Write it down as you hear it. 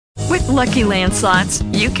Lucky Land Slots,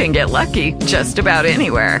 you can get lucky just about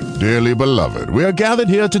anywhere. Dearly beloved, we are gathered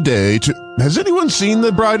here today to... Has anyone seen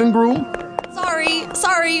the bride and groom?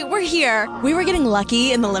 Sorry, we're here. We were getting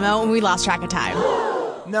lucky in the limo and we lost track of time.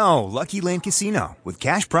 No, Lucky Land Casino, with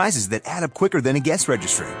cash prizes that add up quicker than a guest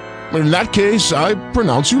registry. In that case, I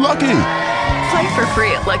pronounce you lucky. Play for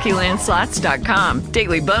free at LuckyLandSlots.com.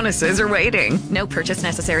 Daily bonuses are waiting. No purchase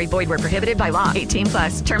necessary. Void where prohibited by law. 18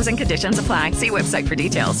 plus. Terms and conditions apply. See website for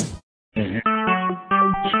details.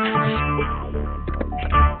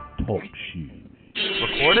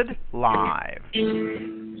 Recorded live.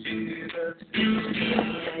 Jesus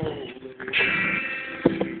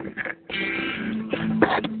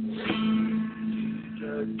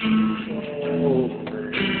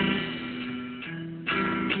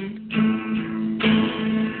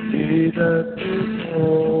is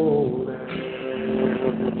holy.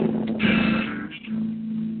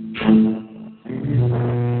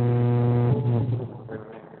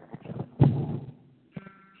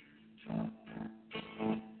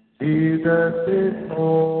 Jesus is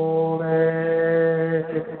holy.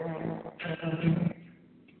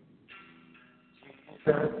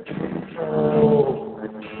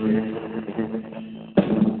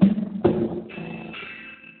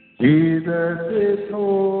 Jesus is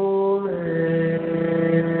holy.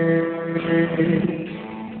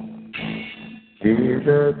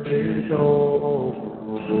 Jesus is holy.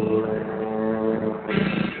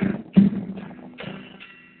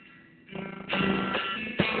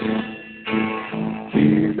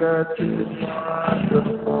 Jesus is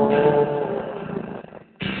wonderful.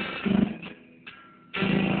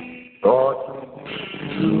 Lord,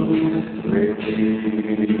 you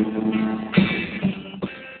praise.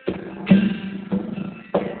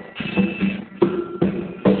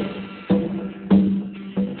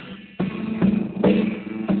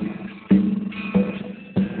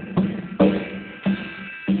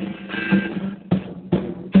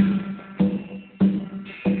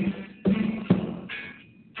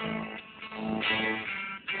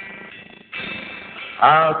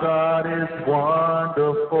 Our God is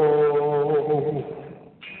wonderful.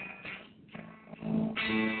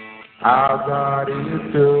 Our God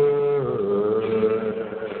is good.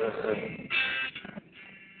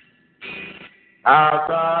 Our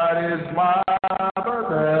God is marvelous.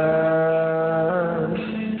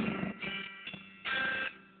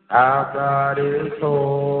 Our God is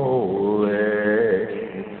holy.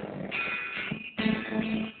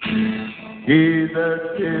 Jesus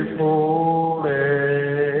is holy.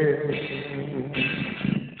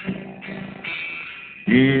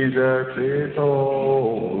 Jesus is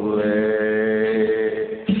holy.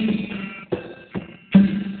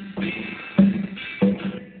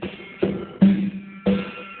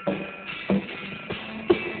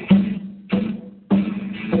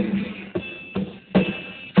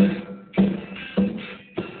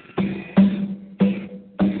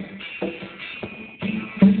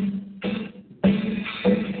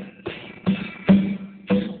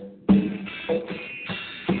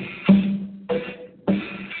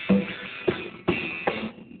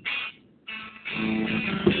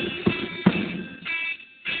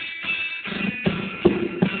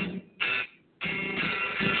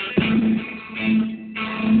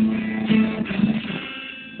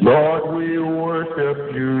 Lord, we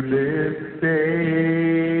worship you this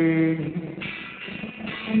day.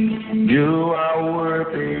 You are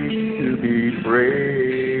worthy to be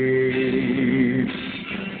praised.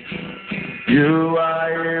 You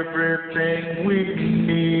are everything we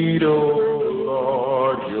need, oh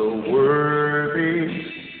Lord. You're worthy,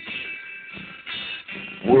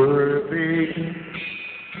 worthy.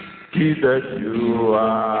 Jesus, you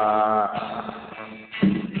are.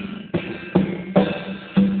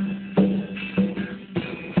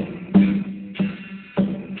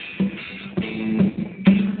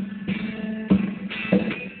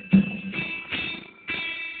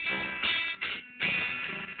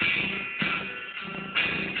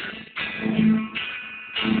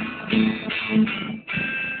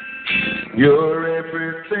 You're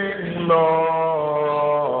everything,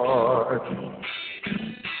 Lord,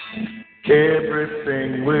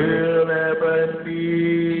 everything we'll ever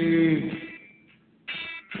need.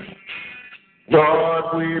 Lord,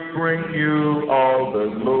 we bring you all the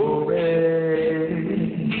glory.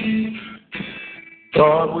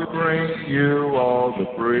 Lord, we bring you all the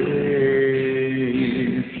praise.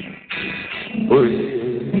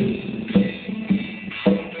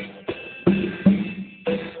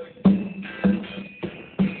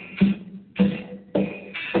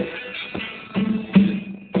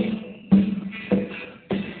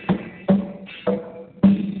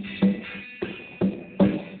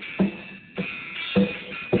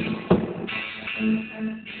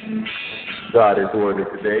 God is worthy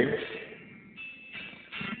today.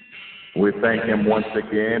 We thank him once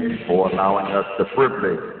again for allowing us the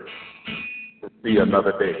privilege to see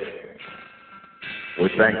another day. We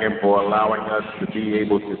thank him for allowing us to be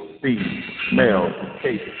able to see, smell,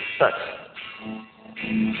 taste, touch.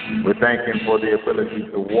 We thank him for the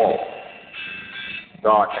ability to walk.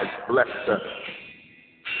 God has blessed us,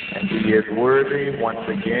 and he is worthy once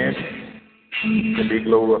again to be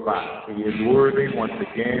glorified. He is worthy once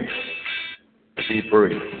again to be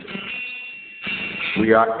praised.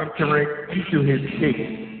 We are entering into his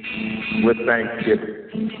gate with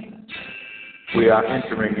thanksgiving. We are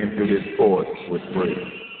entering into his courts with praise,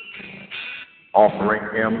 offering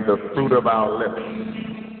him the fruit of our lips,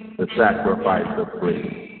 the sacrifice of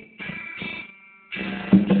praise.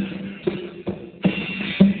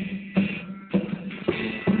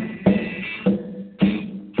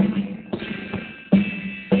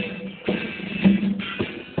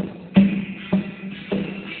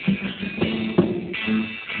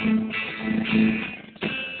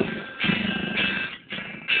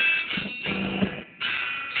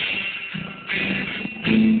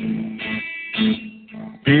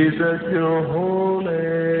 Jesus, you're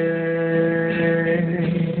holy.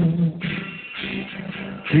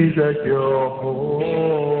 Jesus, you're holy.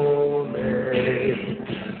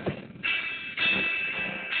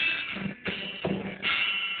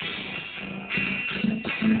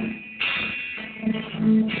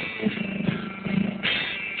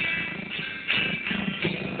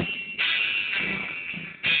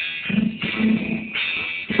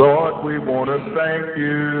 Lord, we want to thank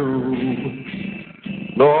you.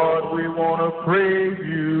 Lord, we want to praise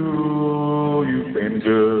you. You've been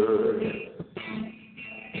good.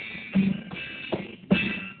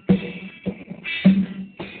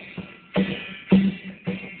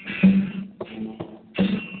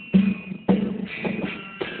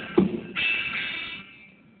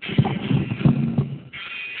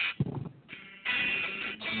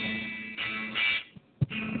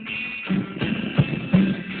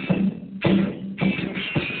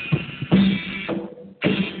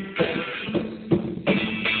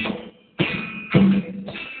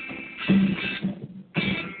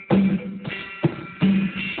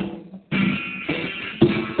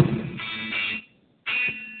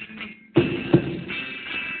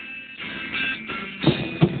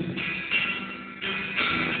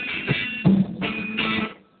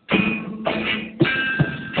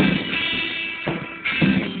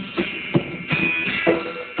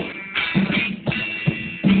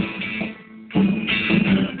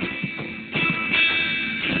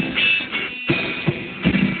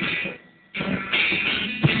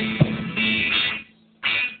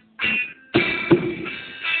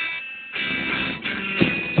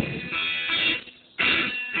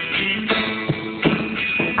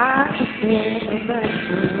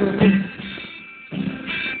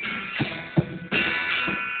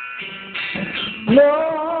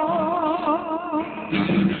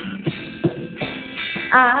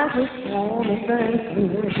 I just want to thank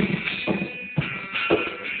you.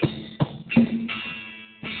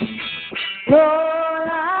 Lord,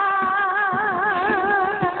 I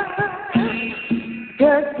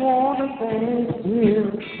just want to thank you.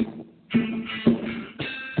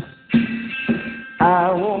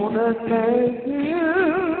 I want to thank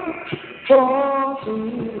you for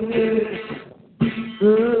being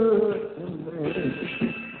good to me.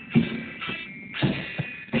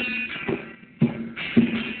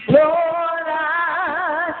 Lord, I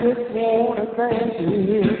just want to thank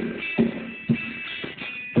you.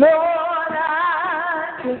 Lord, I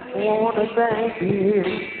just want to thank you.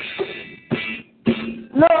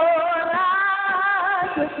 Lord, I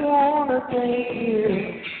just want to thank you.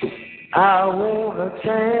 I want to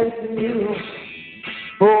thank you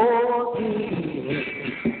for being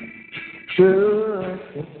good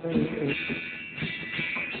to me.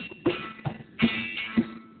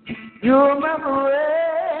 You remember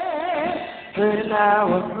when I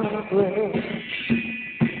was hungry,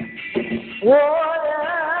 water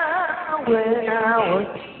when I was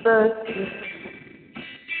thirsty,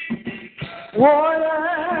 water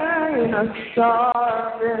in a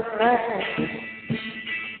starving land,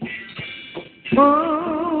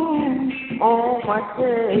 food on my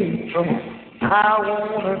table. I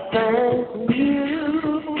want to thank you.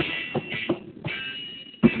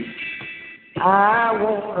 I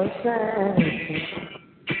want to thank you.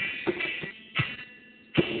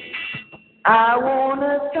 I want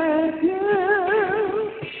to thank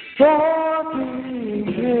you for being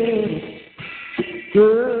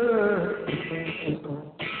good.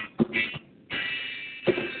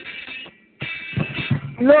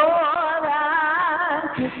 Lord,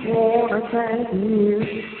 I just wanna thank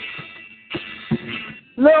you.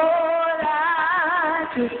 Lord, I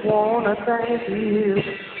just wanna thank you.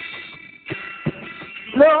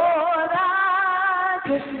 Lord, I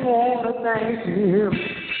just wanna thank you.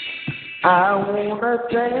 I wanna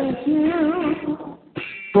thank you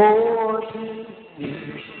for being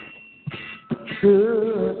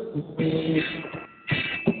good to me.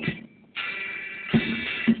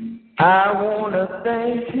 I wanna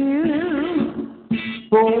thank you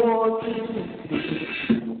for being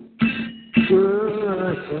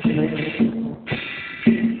good to me.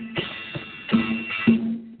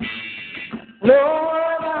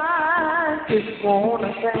 Lord, I just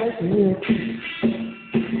wanna thank you.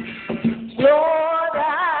 Lord, I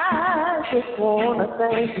just wanna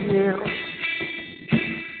thank you.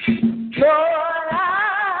 Lord, I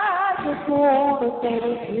just wanna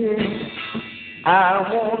thank you. I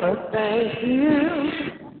wanna thank you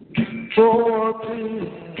for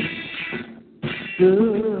being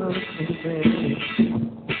good to me.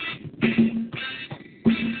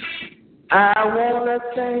 I wanna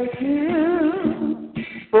thank you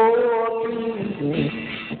for being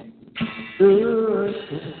good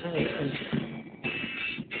to me.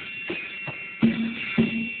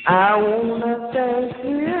 I wanna thank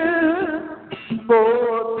you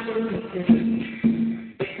for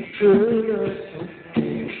being good to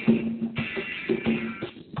me.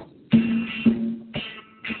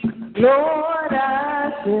 Lord, I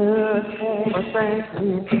just wanna thank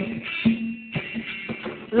you.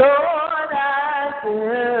 Lord, I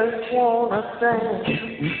just wanna thank you.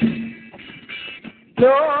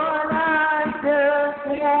 Lord, I just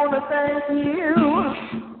wanna thank you.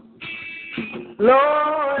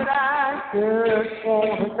 Lord, I just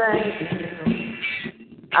wanna thank you.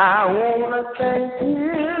 I wanna thank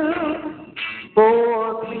you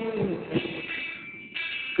for being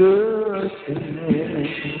good to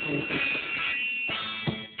me.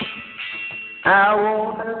 I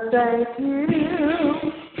wanna thank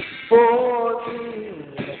you for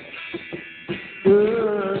being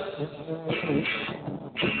good to me.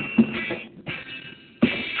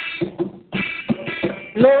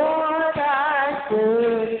 Lord, I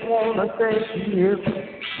just wanna thank you.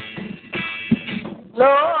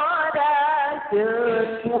 Lord, I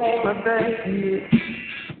just wanna thank you.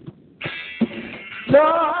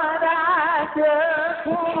 Lord, I just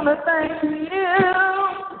wanna thank you.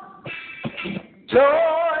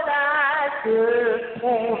 Lord, I just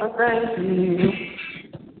wanna thank you.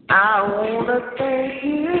 I wanna thank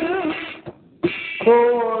you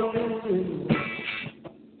for being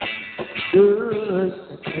good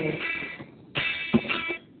to me.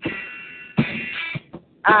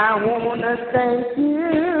 I wanna thank you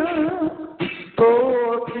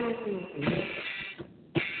for being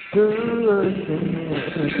good to me.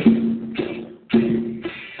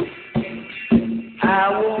 I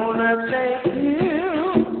wanna thank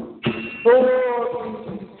you for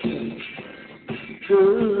being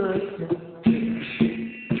good to me.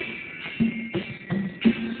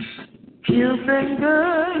 You've been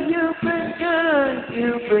good, you've been good,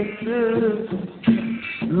 you've been good.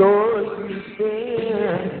 Lord, you've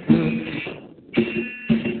been good.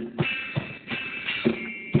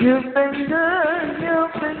 You've been good,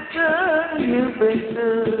 you've been good, you've been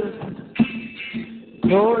good.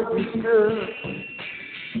 Lord, you're good.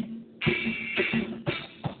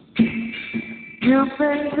 You've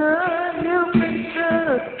been good, you've been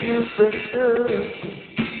good, you've been good.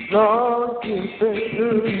 Lord, you've been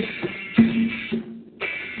good.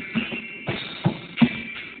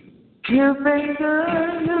 You've been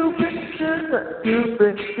good, you've been good, you've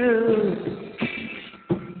been good.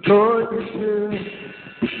 Lord, you're good.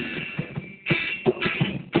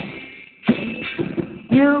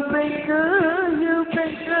 You've been good, you've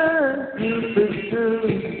been good, you've been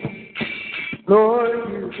good. Lord,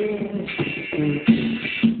 you've been good.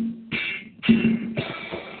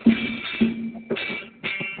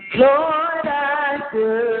 Lord, I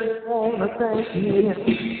just wanna thank you.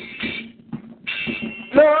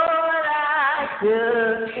 Lord, I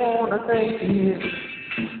just wanna thank you.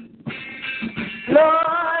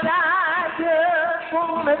 Lord, I just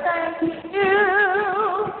wanna thank you.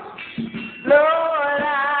 Lord,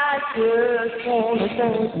 I just wanna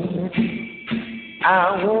thank you.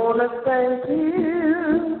 I wanna thank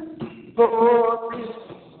you for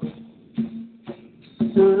being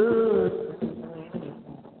good.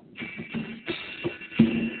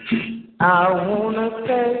 I wanna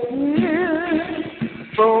thank you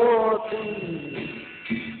for being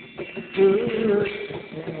good.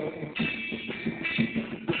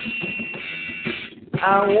 I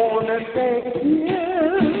wanna thank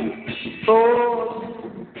you for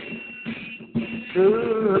being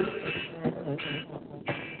good.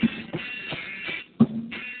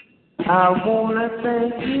 I wanna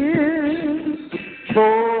thank you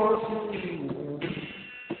for being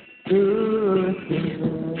good to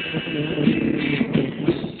me.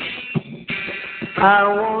 I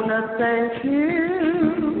wanna thank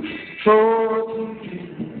you for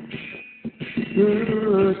being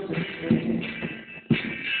good to me.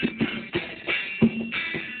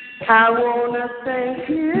 I wanna thank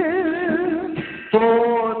you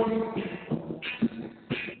for being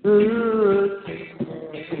good to me.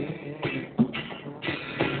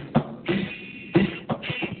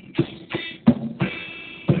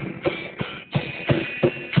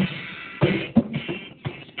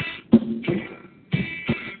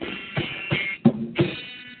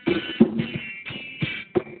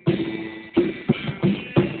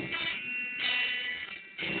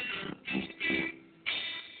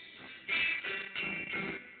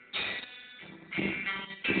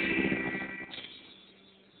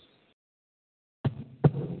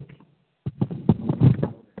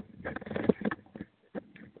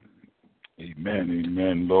 Amen,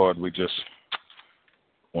 amen. Lord, we just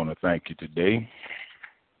want to thank you today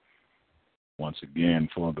once again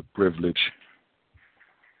for the privilege,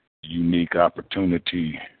 unique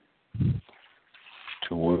opportunity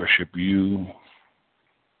to worship you.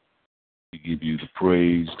 We give you the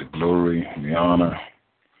praise, the glory, and the honor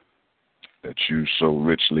that you so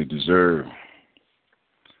richly deserve.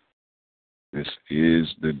 This is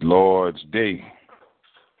the Lord's day.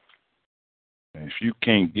 And if you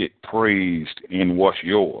can't get praised in what's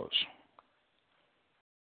yours,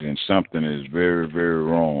 then something is very, very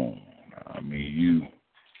wrong. I mean,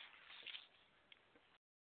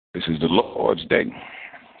 this is the Lord's day.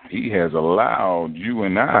 He has allowed you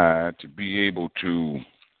and I to be able to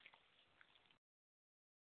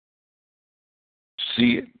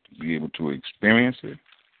see it, be able to experience it.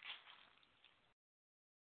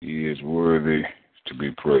 He is worthy to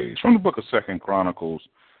be praised. From the book of 2 Chronicles,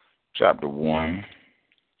 chapter 1,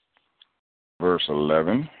 verse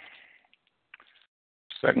 11.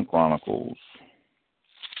 2 Chronicles,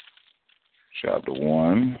 chapter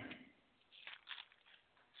 1,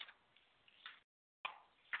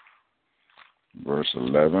 verse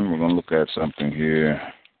 11. We're going to look at something here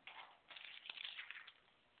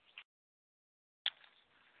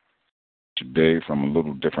today from a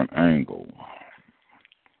little different angle.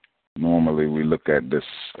 Normally we look at this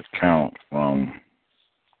account from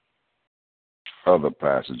other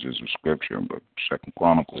passages of Scripture, but 2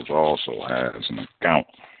 Chronicles also has an account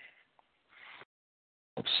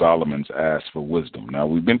of Solomon's ask for wisdom. Now,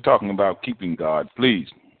 we've been talking about keeping God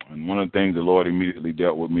pleased, and one of the things the Lord immediately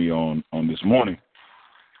dealt with me on this morning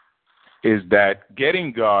is that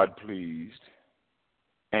getting God pleased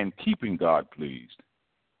and keeping God pleased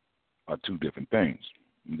are two different things.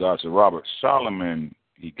 And God said, Robert, Solomon,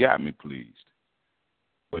 he got me pleased,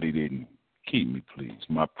 but he didn't keep me pleased.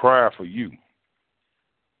 My prayer for you,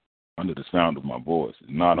 under the sound of my voice, is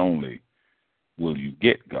not only will you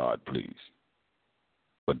get God pleased,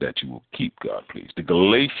 but that you will keep God pleased. The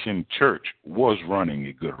Galatian church was running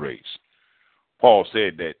a good race. Paul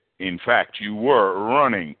said that, in fact, you were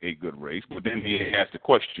running a good race, but then he asked the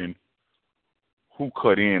question, who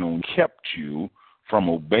cut in and kept you from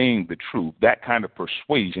obeying the truth? That kind of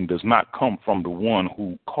persuasion does not come from the one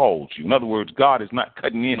who called you. In other words, God is not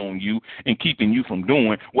cutting in on you and keeping you from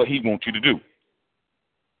doing what he wants you to do.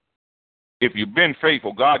 If you've been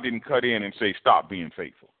faithful, God didn't cut in and say, stop being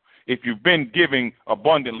faithful. If you've been giving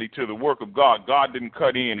abundantly to the work of God, God didn't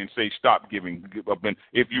cut in and say, stop giving.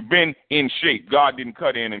 If you've been in shape, God didn't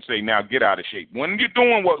cut in and say, now get out of shape. When you're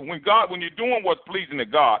doing what's pleasing to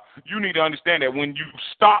God, you need to understand that when you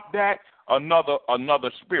stop that, another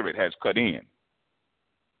spirit has cut in.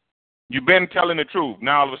 You've been telling the truth.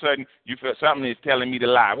 Now all of a sudden you feel something is telling me to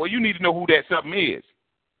lie. Well, you need to know who that something is.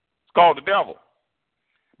 It's called the devil.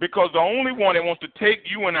 Because the only one that wants to take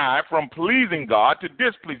you and I from pleasing God to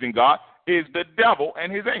displeasing God is the devil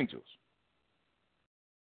and his angels.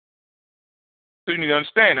 So you need to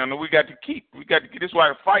understand. I know we got to keep. This is why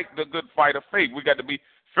to fight the good fight of faith. We got to be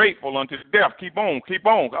faithful unto death. Keep on.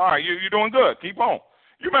 All right, you're doing good. Keep on.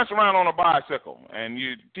 You mess around on a bicycle and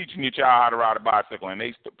you're teaching your child how to ride a bicycle and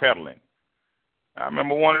they pedaling. I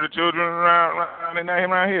remember one of the children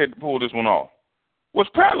around here pulled this one off. Was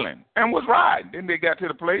pedaling and was riding. Then they got to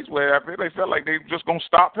the place where they felt like they were just going to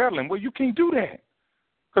stop pedaling. Well, you can't do that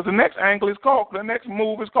because the next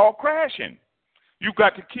move is called crashing. You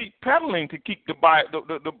got to keep pedaling to keep the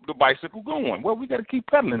bicycle going. Well, we got to keep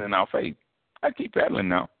pedaling in our faith. I keep pedaling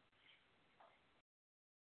now.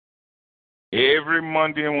 Every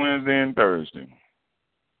Monday and Wednesday and Thursday,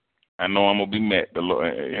 I know I'm gonna be met.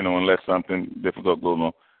 Unless something difficult goes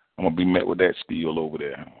on, I'm going to be met with that steel over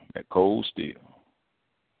there, that cold steel.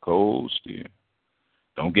 Cold steel.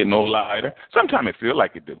 Don't get no lighter. Sometimes it feel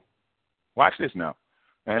like it do. Watch this now.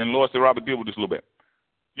 And Lord said, Robert, deal with this a little bit.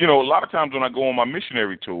 You know, a lot of times when I go on my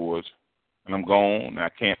missionary tours and I'm gone and I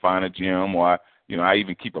can't find a gym, or I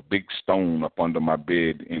even keep a big stone up under my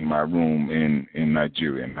bed in my room in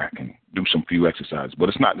Nigeria, and I can do some few exercises. But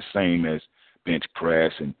it's not the same as bench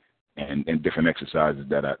press and different exercises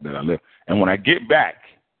that I live. And when I get back,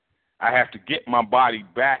 I have to get my body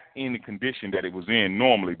back in the condition that it was in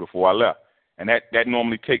normally before I left. And that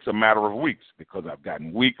normally takes a matter of weeks because I've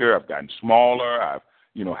gotten weaker, I've gotten smaller,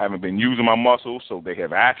 haven't been using my muscles, so they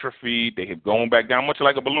have atrophied, they have gone back down, much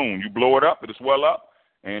like a balloon. You blow it up, it'll swell up,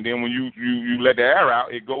 and then when you let the air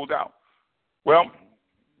out, it goes out. Well,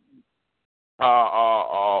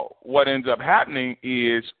 what ends up happening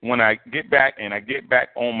is when I get back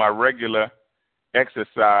on my regular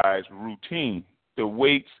exercise routine, the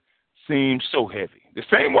weights seem so heavy. The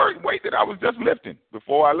same weight that I was just lifting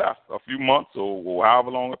before I left, a few months or however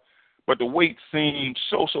long, but the weight seemed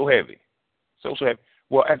so heavy, so heavy.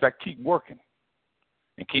 Well, as I keep working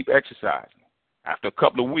and keep exercising, after a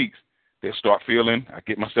couple of weeks, they'll start feeling, I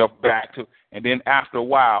get myself back to, and then after a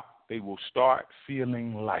while, they will start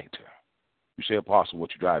feeling lighter. You say, Apostle,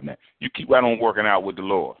 what you driving at? You keep right on working out with the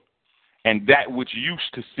Lord. And that which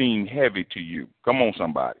used to seem heavy to you, come on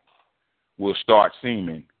somebody, will start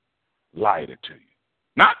seeming lighter to you.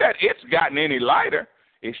 Not that it's gotten any lighter,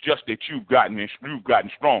 it's just that you've gotten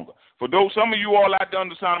stronger. For those, some of you all out there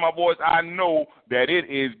under the sound of my voice, I know that it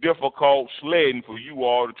is difficult sledding for you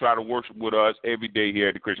all to try to worship with us every day here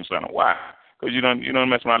at the Christian Center. Why? Because you don't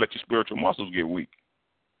mess around and let your spiritual muscles get weak.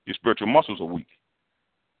 Your spiritual muscles are weak.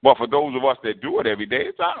 But for those of us that do it every day,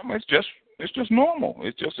 it's just normal.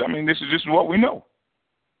 This is just what we know.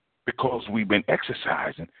 Because we've been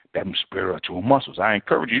exercising them spiritual muscles. I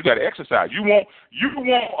encourage you, you got to exercise. You want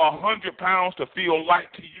 100 pounds to feel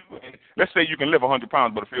light to you. And let's say you can lift 100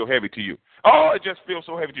 pounds, but it feel heavy to you. Oh, it just feels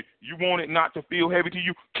so heavy to you. You want it not to feel heavy to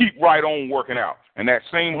you? Keep right on working out. And that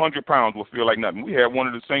same 100 pounds will feel like nothing. We have one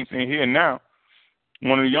of the saints in here now.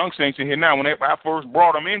 One of the young saints in here now. When I first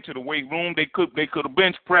brought them into the weight room, they could have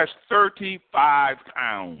bench pressed 35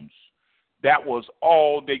 pounds. That was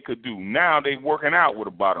all they could do. Now they're working out with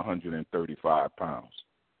about 135 pounds.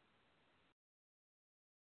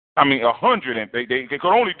 100, and they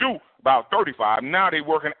could only do about 35. Now they're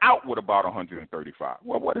working out with about 135.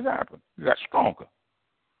 Well, what has happened? You got stronger.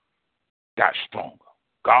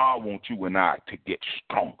 God wants you and I to get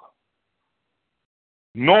stronger.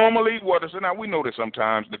 Normally, now we know that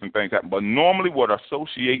sometimes different things happen, but normally what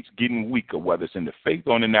associates getting weaker, whether it's in the faith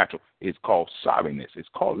or in the natural, is called sorriness. It's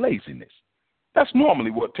called laziness. That's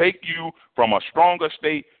normally what take you from a stronger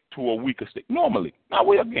state to a weaker state. Normally. Now,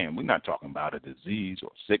 we're not talking about a disease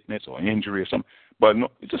or sickness or injury or something, but no,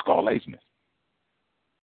 it's just called laziness.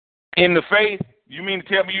 In the faith, you mean to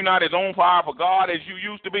tell me you're not as on fire for God as you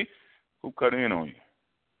used to be? Who cut in on you?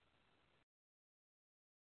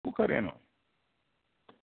 Who cut in on you?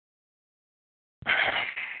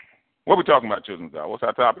 What are we talking about, children of God? What's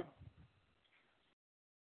our topic?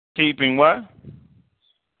 Keeping what?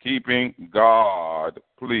 Keeping God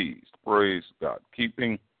pleased. Praise God.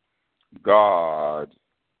 Keeping God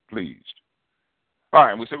pleased. All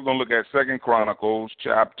right, we said we're going to look at 2 Chronicles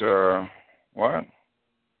chapter 1,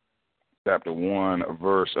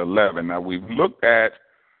 verse 11. Now, we've looked at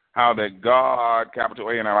how that God, capital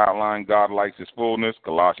A in our outline, God likes his fullness,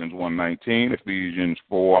 Colossians 1:19, Ephesians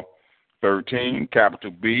 4:13, capital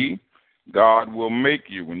B, God will make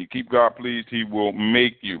you. When you keep God pleased, he will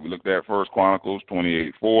make you. We looked at 1 Chronicles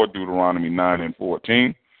 28:4, Deuteronomy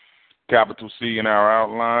 9:14. Capital C in our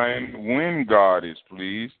outline, when God is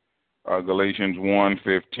pleased, Galatians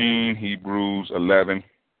 1:15, Hebrews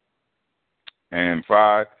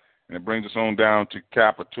 11:5. And it brings us on down to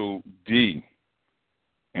capital D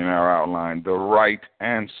in our outline, the right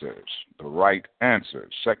answers. The right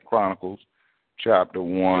answers. 2 Chronicles chapter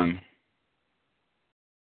 1.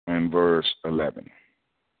 And verse 11.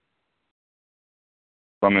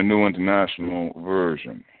 From the New International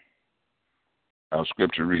Version, our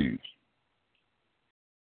scripture reads,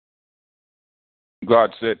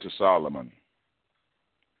 God said to Solomon,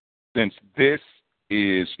 since this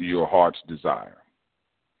is your heart's desire,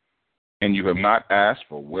 and you have not asked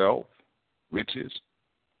for wealth, riches,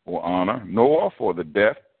 or honor, nor for the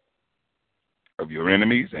death of your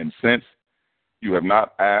enemies, and since you have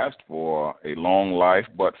not asked for a long life,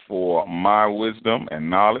 but for my wisdom and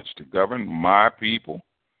knowledge to govern my people,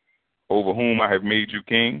 over whom I have made you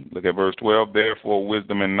king. Look at verse 12. Therefore,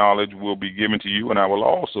 wisdom and knowledge will be given to you, and I will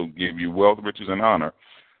also give you wealth, riches, and honor,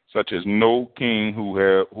 such as no king who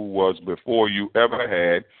was before you ever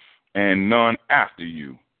had, and none after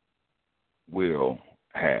you will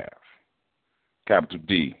have. Capital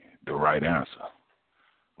D, the right answer.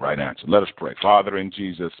 Right answer. Let us pray. Father, in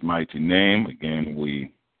Jesus' mighty name, again,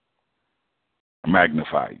 we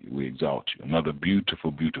magnify you. We exalt you. Another beautiful,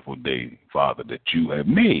 beautiful day, Father, that you have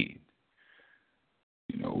made.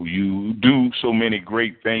 You know, you do so many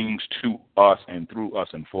great things to us and through us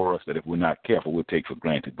and for us that if we're not careful, we'll take for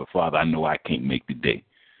granted. But, Father, I know I can't make the day.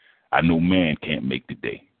 I know man can't make the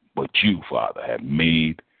day. But you, Father, have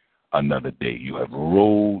made another day. You have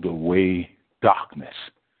rolled away darkness.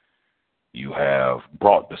 You have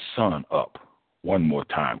brought the sun up one more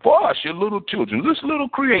time. For us, your little children, this little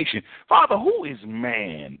creation. Father, who is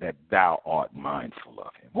man that thou art mindful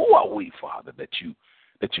of him? Who are we, Father, that you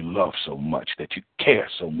love so much, that you care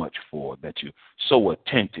so much for, that you're so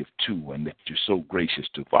attentive to, and that you're so gracious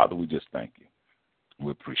to? Father, we just thank you.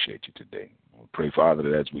 We appreciate you today. We pray, Father,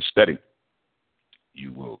 that as we study,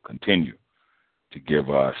 you will continue to give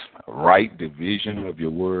us a right division of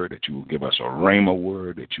your word, that you will give us a rhema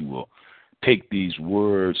word, that you will take these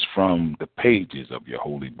words from the pages of your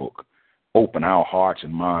holy book. Open our hearts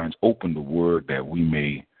and minds, open the word that we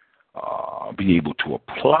may be able to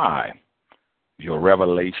apply your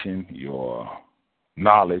revelation, your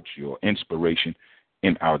knowledge, your inspiration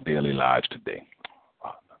in our daily lives today,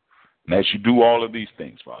 Father. And as you do all of these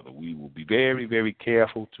things, Father, we will be very, very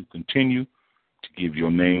careful to continue to give your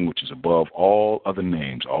name, which is above all other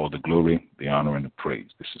names, all the glory, the honor, and the praise.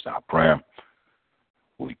 This is our prayer.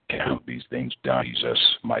 We count these things down in Jesus'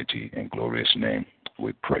 mighty and glorious name.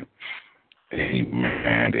 We pray.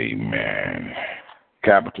 Amen, amen.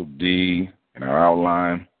 Capital D in our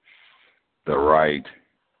outline, the right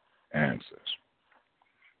answers.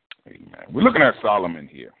 Amen. We're looking at Solomon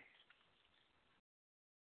here.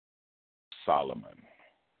 Solomon,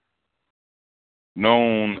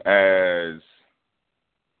 known as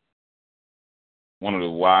one of the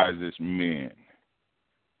wisest men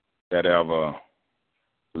that ever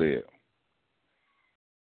lived.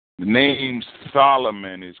 The name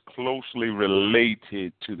Solomon is closely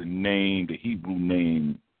related to the Hebrew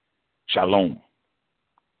name Shalom,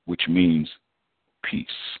 which means peace.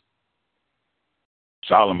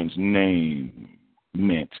 Solomon's name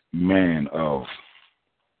meant man of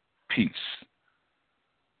peace.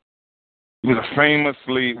 He was a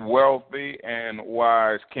famously wealthy and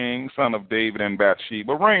wise king, son of David and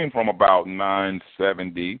Bathsheba, reigned from about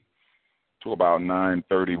 970 to about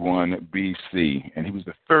 931 BC, and he was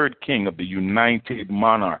the third king of the United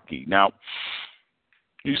Monarchy. Now,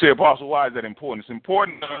 you say, Apostle, why is that important? It's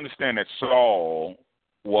important to understand that Saul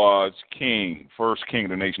was king, first king of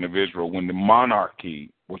the nation of Israel, when the monarchy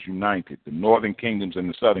was united. The northern kingdoms and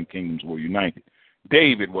the southern kingdoms were united.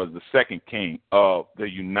 David was the second king of the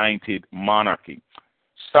United Monarchy.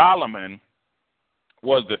 Solomon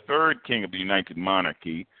was the third king of the United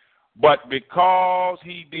Monarchy, but because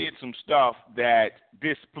he did some stuff that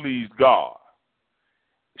displeased God,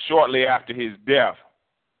 shortly after his death,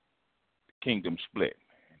 the kingdom split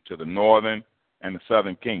into the northern and the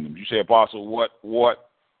southern kingdoms. You say, Apostle, what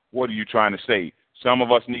are you trying to say? Some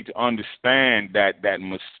of us need to understand that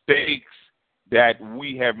mistakes that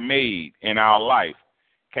we have made in our life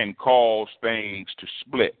can cause things to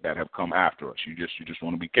split that have come after us. You just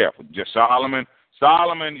want to be careful. Just Solomon,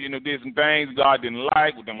 did some things God didn't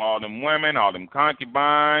like with all them women, all them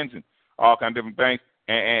concubines, and all kinds of different things.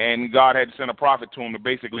 And God had to send a prophet to him to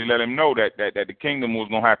basically let him know that the kingdom was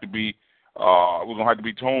going to have to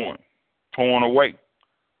be torn away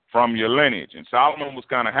from your lineage. And Solomon was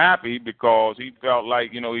kind of happy because he felt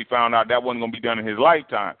like, he found out that wasn't going to be done in his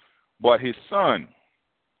lifetime. But his son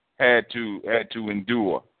had to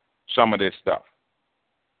endure some of this stuff.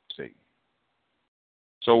 See.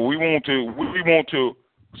 So we want to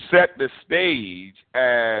set the stage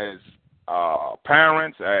as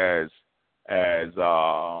parents, as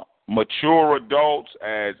mature adults,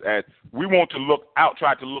 as we want to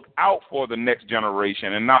try to look out for the next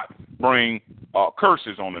generation and not bring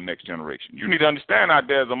curses on the next generation. You need to understand out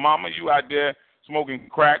there as a mama, you out there smoking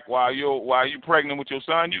crack while you're pregnant with your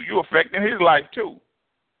son, you're affecting his life too.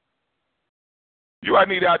 You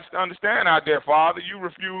need to understand out there, Father, you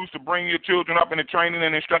refuse to bring your children up in the training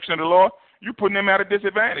and instruction of the Lord, you're putting them at a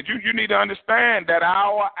disadvantage. You need to understand that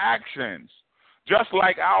our actions, just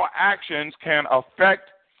like our actions can affect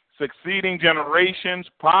succeeding generations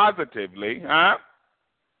positively, our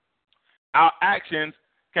actions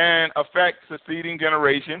can affect succeeding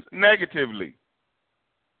generations negatively.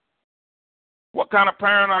 What kind of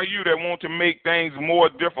parent are you that want to make things more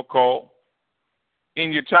difficult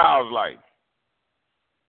in your child's life?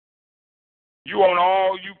 You want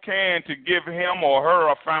all you can to give him or her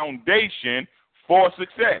a foundation for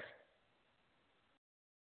success.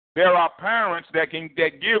 There are parents that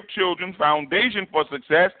give children foundation for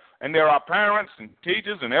success, and there are parents and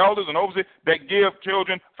teachers and elders and overseers that give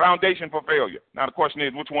children foundation for failure. Now the question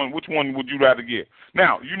is, which one would you rather give?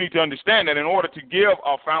 Now, you need to understand that in order to give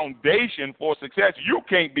a foundation for success, you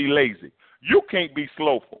can't be lazy. You can't be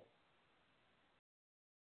slowful.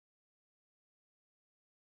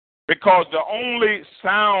 Because the only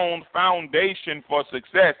sound foundation for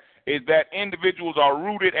success is that individuals are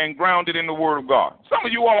rooted and grounded in the Word of God. Some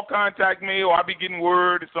of you all contact me, or I be getting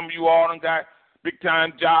word that some of you all done got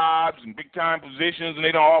big-time jobs and big-time positions, and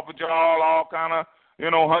they done offered you all kind of,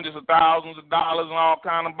 hundreds of thousands of dollars and all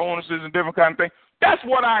kind of bonuses and different kind of things. That's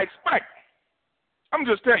what I expect. I'm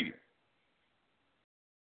just telling you.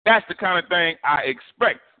 That's the kind of thing I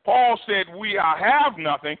expect. Paul said we have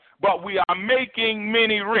nothing, but we are making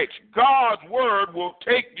many rich. God's word will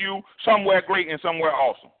take you somewhere great and somewhere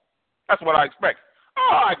awesome. That's what I expect.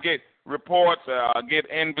 I get reports, I get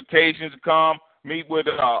invitations to come meet with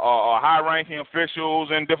high-ranking officials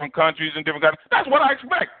in different countries and different countries. That's what I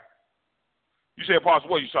expect. You say, Apostle,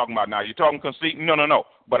 what are you talking about now? You're talking conceit? No.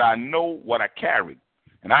 But I know what I carry.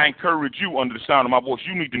 And I encourage you under the sound of my voice,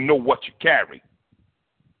 you need to know what you carry.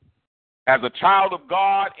 As a child of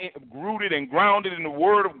God, rooted and grounded in the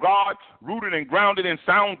Word of God, rooted and grounded in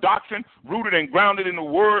sound doctrine, rooted and grounded in the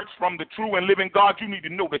words from the true and living God, you need to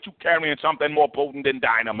know that you're carrying something more potent than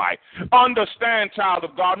dynamite. Understand, child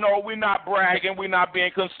of God, no, we're not bragging, we're not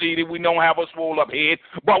being conceited, we don't have a swole up head,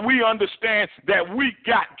 but we understand that we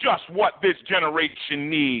got just what this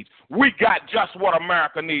generation needs. We got just what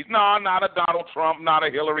America needs. No, not a Donald Trump, not a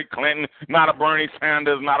Hillary Clinton, not a Bernie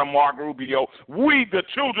Sanders, not a Mark Rubio. We, the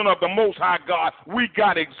children of the Most High God, we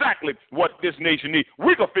got exactly what this nation needs.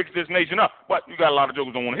 We can fix this nation up, but you got a lot of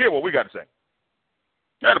jokers don't want to hear what we got to say.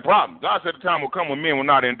 That's the problem. God said the time will come when men will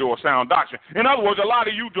not endure sound doctrine. In other words, a lot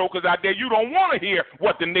of you jokers out there, you don't want to hear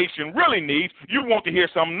what the nation really needs. You want to hear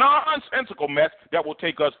some nonsensical mess that will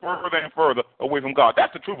take us further and further away from God.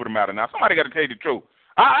 That's the truth of the matter now. Somebody got to tell you the truth.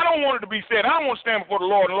 I don't want it to be said. I don't want to stand before the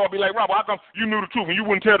Lord and the Lord be like, Robert, how come you knew the truth and you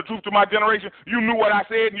wouldn't tell the truth to my generation? You knew what I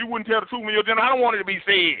said and you wouldn't tell the truth to your generation. I don't want it to be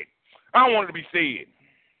said. I don't want it to be said.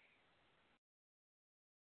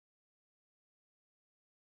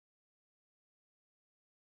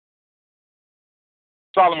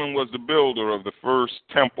 Solomon was the builder of the first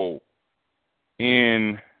temple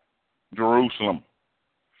in Jerusalem.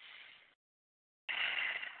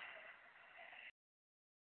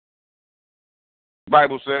 The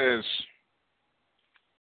Bible says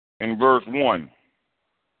in verse 1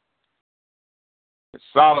 that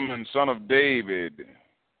Solomon, son of David,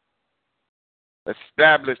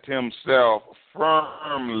 established himself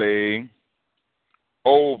firmly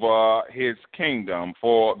over his kingdom,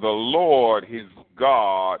 for the Lord his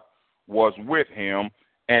God was with him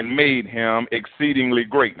and made him exceedingly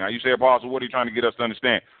great. Now you say, Apostle, what are you trying to get us to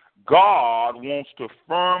understand? God wants to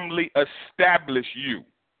firmly establish you.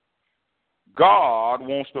 God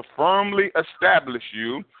wants to firmly establish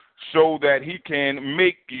you so that he can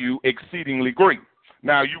make you exceedingly great.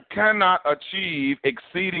 Now, you cannot achieve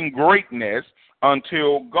exceeding greatness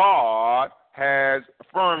until God has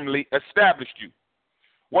firmly established you.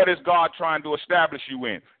 What is God trying to establish you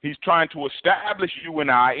in? He's trying to establish you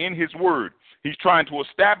and I in his word. He's trying to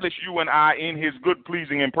establish you and I in his good,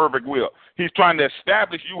 pleasing, and perfect will. He's trying to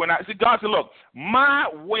establish you and I. See, God said, look, my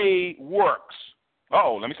way works.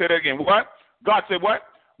 Let me say that again. What? God said what?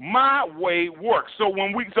 My way works. So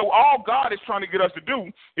all God is trying to get us to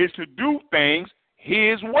do is to do things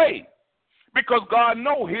his way. Because God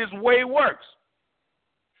knows his way works.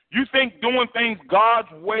 You think doing things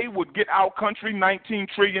God's way would get our country $19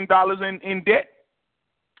 trillion in debt?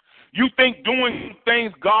 You think doing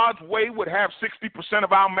things God's way would have 60%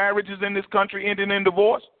 of our marriages in this country ending in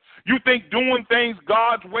divorce? You think doing things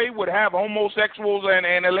God's way would have homosexuals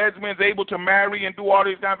and lesbians able to marry and do all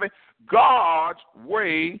these kind of things? God's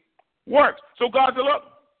way works. So God said, look,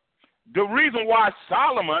 the reason why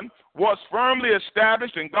Solomon was firmly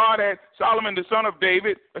established, and God had Solomon, the son of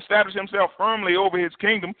David, established himself firmly over his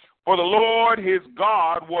kingdom, for the Lord his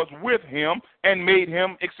God was with him and made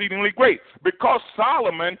him exceedingly great. Because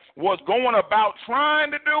Solomon was going about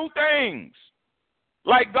trying to do things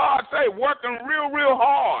like God said, working real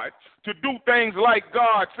hard to do things like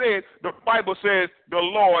God said. The Bible says the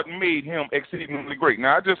Lord made him exceedingly great.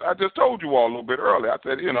 Now, I just told you all a little bit earlier. I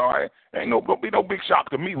said, ain't be no big shock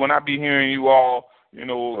to me when I be hearing you all,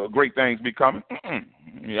 great things be coming.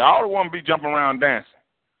 Y'all want to be jumping around dancing.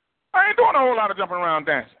 I ain't doing a whole lot of jumping around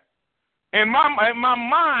dancing. In my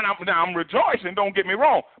mind, I'm rejoicing, don't get me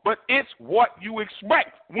wrong, but it's what you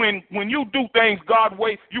expect. When you do things God's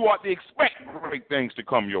way, you ought to expect great things to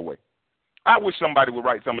come your way. I wish somebody would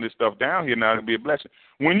write some of this stuff down here now. It'd be a blessing.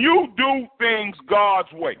 When you do things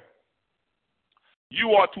God's way, you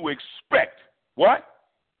ought to expect what?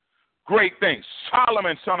 Great things.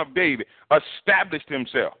 Solomon, son of David, established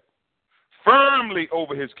himself firmly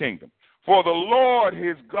over his kingdom. For the Lord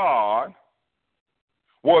his God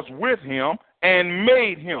was with him and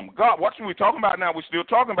made him. God, what are we talking about now? We're still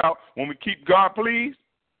talking about when we keep God pleased.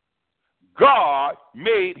 God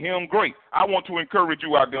made him great. I want to encourage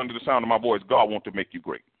you out there under the sound of my voice. God wants to make you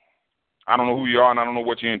great. I don't know who you are and I don't know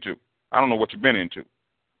what you're into. I don't know what you've been into.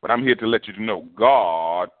 But I'm here to let you know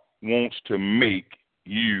God wants to make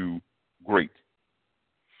you great.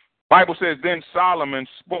 Bible says, then Solomon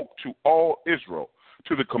spoke to all Israel,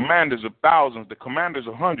 to the commanders of thousands, the commanders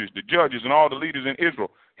of hundreds, the judges, and all the leaders in Israel,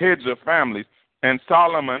 heads of families. And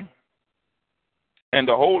Solomon and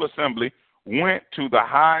the whole assembly went to the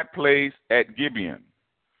high place at Gibeon.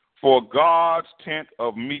 For God's tent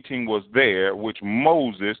of meeting was there, which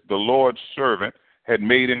Moses, the Lord's servant, had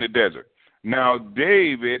made in the desert. Now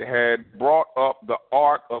David had brought up the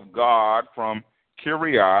ark of God from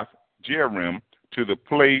Kiriath Jearim to the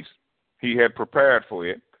place he had prepared for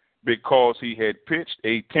it, because he had pitched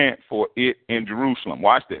a tent for it in Jerusalem.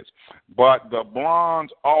 Watch this. But the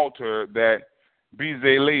bronze altar that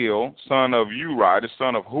Bezaleel, son of Uri, the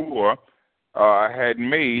son of Hur, had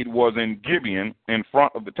made was in Gibeon in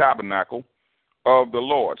front of the tabernacle of the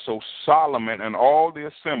Lord. So Solomon and all the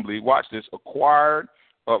assembly, watch this, acquired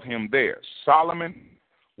of him there. Solomon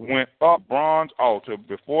went up bronze altar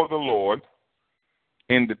before the Lord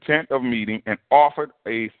in the tent of meeting and offered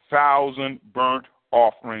 1,000 burnt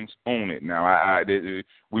offerings on it. Now,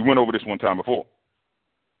 we went over this one time before.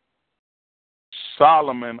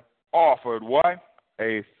 Solomon offered what?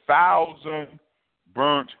 1,000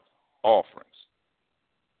 burnt offerings.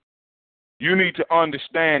 You need to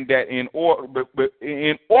understand that in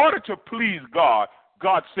order to please God,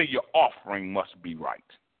 God say your offering must be right.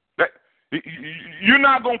 You're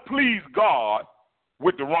not going to please God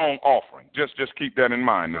with the wrong offering. Just keep that in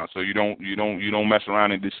mind now, so you don't mess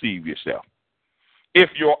around and deceive yourself. If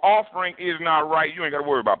your offering is not right, you ain't got to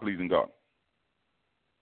worry about pleasing God.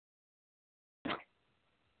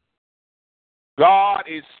 God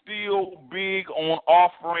is still big on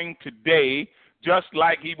offering today, just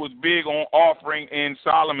like he was big on offering in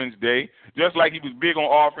Solomon's day, just like he was big on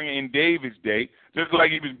offering in David's day, just like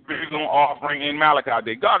he was big on offering in Malachi's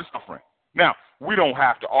day. God is offering. Now, we don't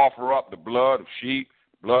have to offer up the blood of sheep,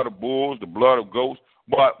 the blood of bulls, the blood of goats,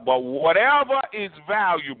 but whatever is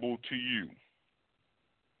valuable to you.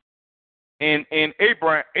 In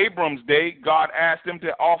Abram's day, God asked him to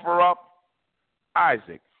offer up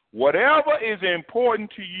Isaac. Whatever is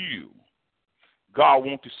important to you, God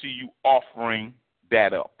wants to see you offering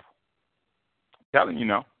that up. I'm telling you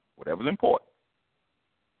now, whatever's important,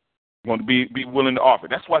 you want to be willing to offer.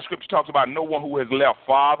 That's why Scripture talks about no one who has left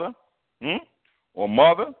father or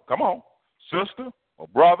mother, come on, sister or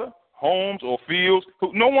brother, homes or fields.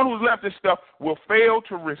 No one who's left this stuff will fail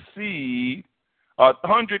to receive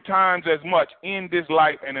 100 times as much in this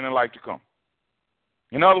life and in the life to come.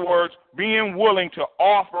 In other words, being willing to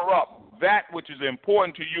offer up that which is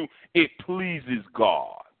important to you, it pleases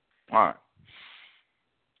God. All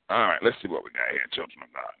right, let's see what we got here, children of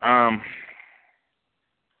God.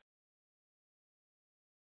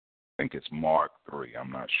 I think it's Mark 3.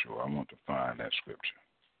 I'm not sure. I want to find that scripture.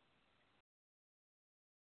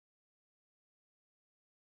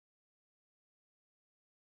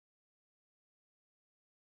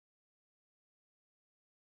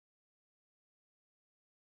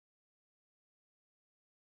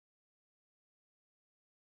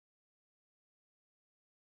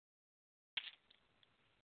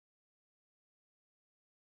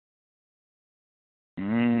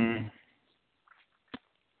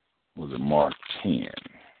 Was it Mark 10?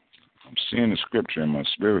 I'm seeing the scripture in my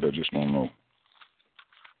spirit. I just don't know.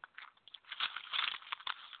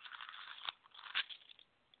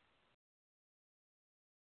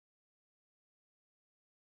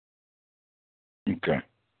 Okay.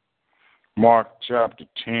 Mark chapter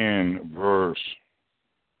 10, verse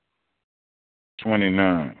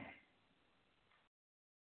 29.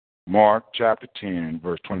 Mark chapter 10,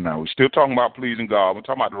 verse 29. We're still talking about pleasing God. We're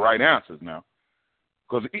talking about the right answers now.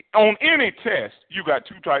 Because on any test, you got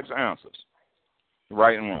two types of answers,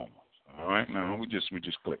 right and wrong. All right, now we just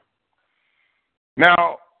click.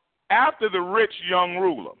 Now, after the rich young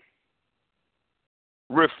ruler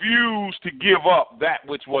refused to give up that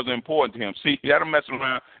which was important to him. See, that'll mess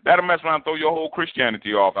around, throw your whole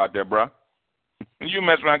Christianity off out there, bruh. You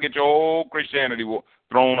mess around and get your whole Christianity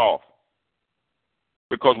thrown off.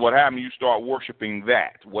 Because what happens, you start worshiping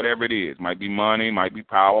that, whatever it is. Might be money, might be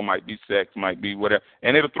power, might be sex, might be whatever.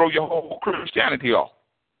 And it'll throw your whole Christianity off.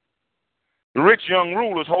 The rich young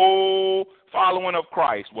ruler's whole following of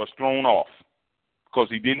Christ was thrown off because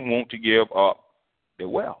he didn't want to give up their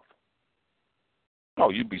wealth. Oh,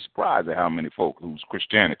 you'd be surprised at how many folk whose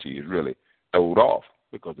Christianity is really thrown off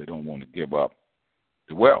because they don't want to give up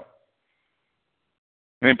the wealth.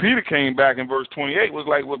 And Peter came back in verse 28,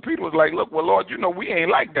 Peter was like, look, well, Lord, we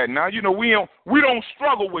ain't like that now. We don't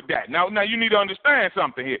struggle with that. Now you need to understand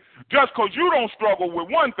something here. Just because you don't struggle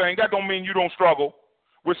with one thing, that don't mean you don't struggle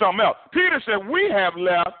with something else. Peter said, we have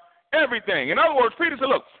left everything. In other words, Peter said,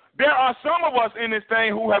 look, there are some of us in this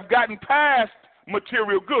thing who have gotten past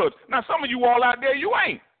material goods. Now, some of you all out there, you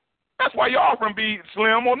ain't. That's why your offering be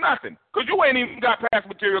slim or nothing, because you ain't even got past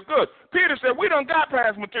material goods. Peter said, we done got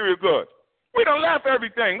past material goods. We done left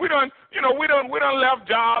everything. We done left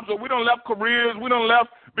jobs, or we done left careers. We done left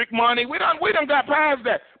big money. We done got past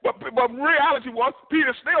that. But reality was,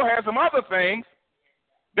 Peter still had some other things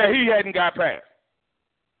that he hadn't got past.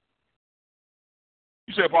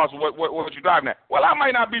 You say, Apostle, what you driving at? Well, I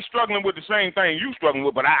might not be struggling with the same thing you struggling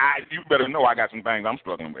with, but you better know I got some things I'm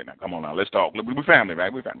struggling with. Now, come on now, let's talk. We family,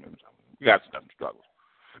 right? We family. We got some struggles.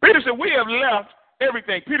 Peter said, we have left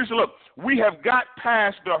everything. Peter said, look, we have got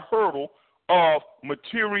past the hurdle of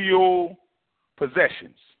material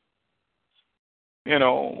possessions.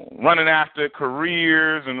 Running after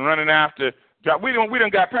careers and running after jobs. We done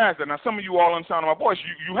got past that. Now, some of you all on the sound of my voice,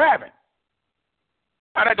 you haven't.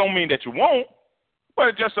 Now, that don't mean that you won't,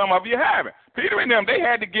 but just some of you haven't. Peter and them, they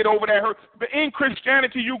had to get over that hurdle. But in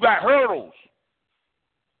Christianity, you got hurdles.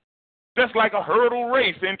 Just like a hurdle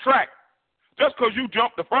race in track. Just because you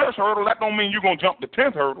jumped the first hurdle, that don't mean you're going to jump the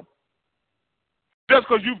 10th hurdle. Just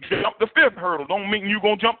because you jumped the 5th hurdle don't mean you're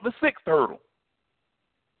going to jump the 6th hurdle.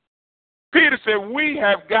 Peter said, we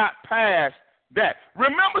have got past that.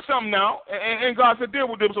 Remember something now, and God said, deal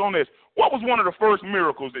with this on this. What was one of the first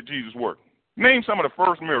miracles that Jesus worked? Name some of the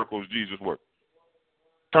first miracles Jesus worked.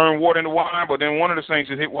 Turn water into wine, but then one of the saints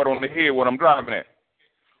just hit what on the head, what I'm driving at.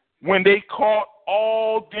 When they caught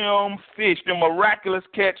all them fish, the miraculous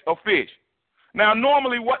catch of fish. Now,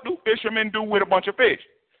 normally, what do fishermen do with a bunch of fish?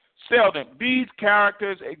 Sell them. These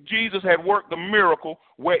characters, Jesus had worked a miracle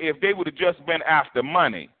where if they would have just been after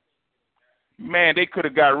money, man, they could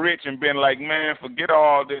have got rich and been like, man, forget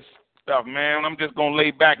all this stuff, man. I'm just going to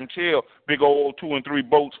lay back and chill. Big old 2 and 3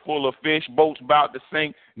 boats full of fish, boats about to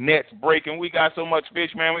sink, nets breaking. We got so much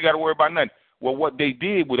fish, man, we got to worry about nothing. Well, what they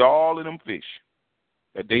did with all of them fish,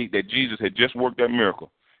 that Jesus had just worked that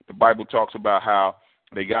miracle, the Bible talks about how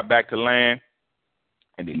they got back to land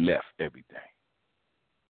and they left everything.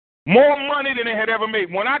 More money than they had ever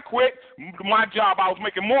made. When I quit my job, I was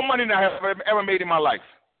making more money than I have ever made in my life.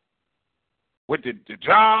 With the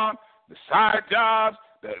job, the side jobs,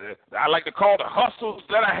 I like to call the hustles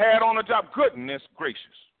that I had on the job. Goodness gracious.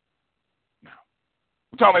 Now,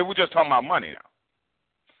 we're just talking about money now.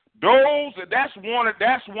 That's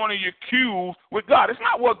one of your cues with God. It's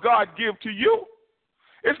not what God gives to you.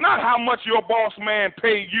 It's not how much your boss man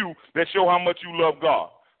pay you that show how much you love God.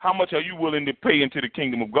 How much are you willing to pay into the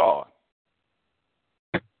kingdom of God?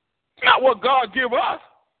 It's not what God give us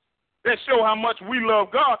that show how much we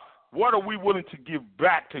love God. What are we willing to give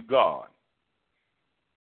back to God?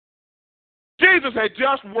 Jesus had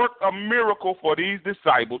just worked a miracle for these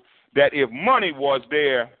disciples that if money was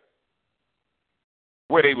there,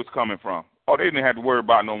 where they was coming from, they didn't have to worry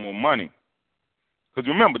about no more money. Because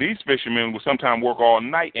remember, these fishermen would sometimes work all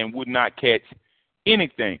night and would not catch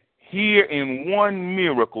anything. Here in one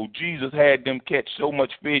miracle, Jesus had them catch so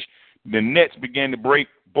much fish, the nets began to break,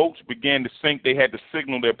 boats began to sink. They had to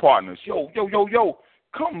signal their partners, yo,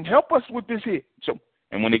 come help us with this here.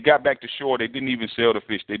 And when they got back to shore, they didn't even sell the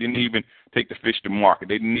fish. They didn't even take the fish to market.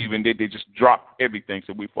 They just dropped everything.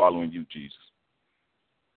 So we're following you, Jesus.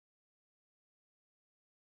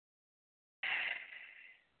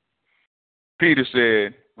 Peter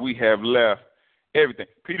said, we have left everything.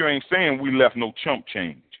 Peter ain't saying we left no chump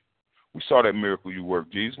change. We saw that miracle you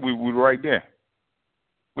worked, Jesus. We were right there.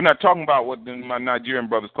 We're not talking about what my Nigerian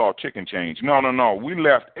brothers call chicken change. No. We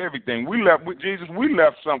left everything. We left with Jesus. We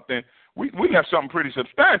left something. We left something pretty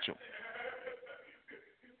substantial.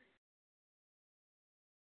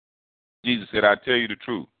 Jesus said, I tell you the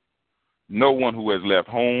truth. No one who has left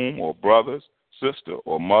home or brothers, sister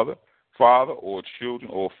or mother, father or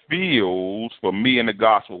children or fields for me in the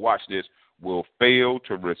gospel, watch this, will fail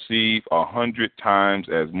to receive 100 times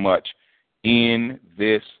as much in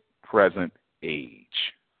this present age.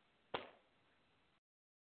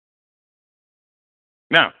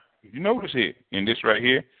 Now, if you notice here, in this right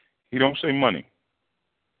here, he don't say money.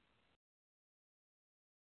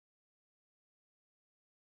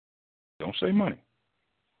 Don't say money.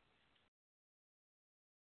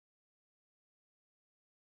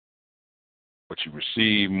 But you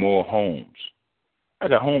receive more homes. I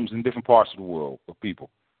got homes in different parts of the world for people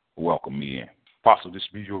who welcome me in. Apostle, this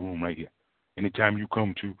will be your room right here. Anytime you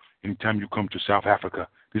come to South Africa,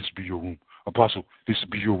 this will be your room. Apostle, this will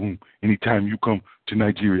be your room. Anytime you come to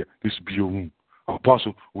Nigeria, this will be your room.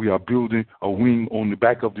 Apostle, we are building a wing on the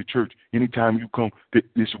back of the church. Anytime you come,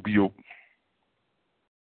 this will be your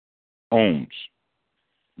homes.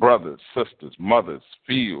 Brothers, sisters, mothers,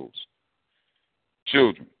 fields,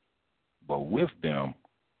 children, but with them,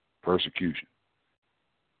 persecution.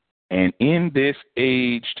 And in this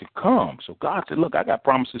age to come, so God said, look, I got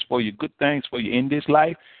promises for you, good things for you in this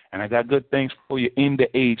life, and I got good things for you in the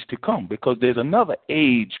age to come, because there's another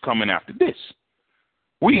age coming after this.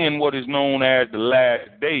 We in what is known as the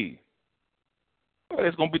last days.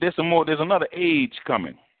 There's another age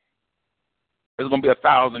coming. There's going to be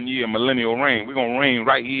 1,000-year millennial reign. We're going to reign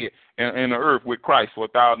right here in the earth with Christ for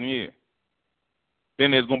 1,000 years.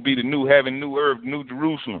 Then there's going to be the new heaven, new earth, new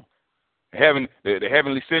Jerusalem. Heaven, the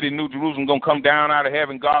heavenly city, New Jerusalem, going to come down out of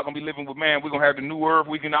heaven. God going to be living with man. We're going to have the new earth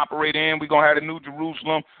we can operate in. We're going to have the new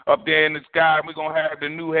Jerusalem up there in the sky. We're going to have the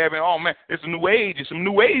new heaven. Oh, man, it's a new age. It's some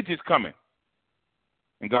new ages coming.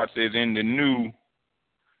 And God says in the new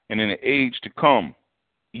and in the age to come,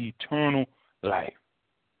 eternal life.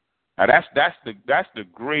 Now, that's the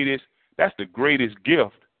greatest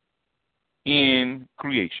gift in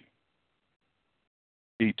creation.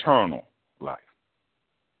 Eternal life.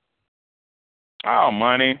 Oh,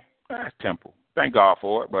 money, that's temple. Thank God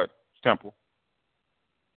for it, but it's temple.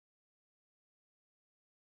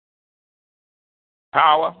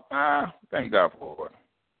 Power, thank God for it.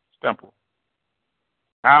 It's temple.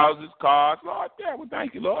 Houses, cars, Lord, yeah, well,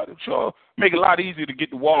 thank you, Lord. Sure, make it a lot easier to get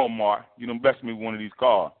to Walmart. You done bless me with one of these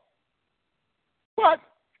cars. But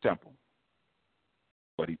temple.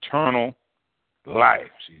 But eternal life.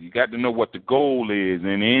 See, you got to know what the goal is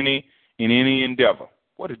in any endeavor.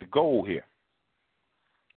 What is the goal here?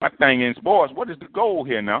 My thing in sports, what is the goal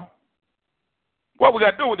here now? What we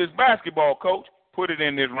got to do with this basketball, coach? Put it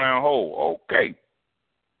in this round hole. Okay.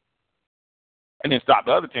 And then stop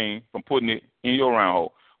the other team from putting it in your round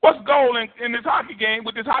hole. What's the goal in this hockey game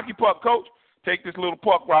with this hockey puck, coach? Take this little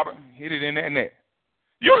puck, Robert, hit it in that net.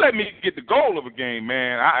 You let me get the goal of a game,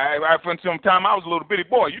 man. I for some time I was a little bitty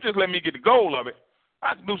boy. You just let me get the goal of it.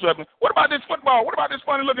 I can do something. What about this football? What about this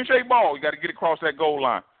funny-looking shaped ball? You got to get it across that goal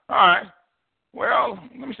line. All right. Well,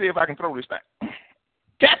 let me see if I can throw this thing.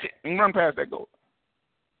 Catch it and run past that goal.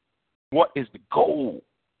 What is the goal?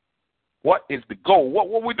 What is the goal?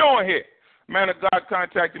 What we doing here? Man of God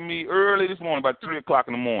contacted me early this morning, about 3 o'clock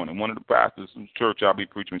in the morning. One of the pastors whose church I'll be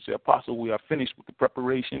preaching said, Apostle, we are finished with the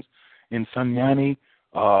preparations in Sanyani.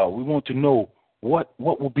 We want to know what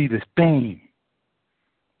will be the theme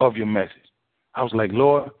of your message. I was like,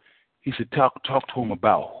 Lord, he said, talk to him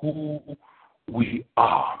about who we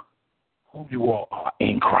are. Who you all are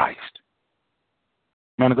in Christ.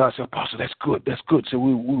 Man of God said, Apostle, that's good. That's good. So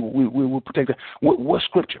we will protect that. What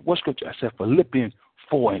scripture? What scripture? I said, Philippians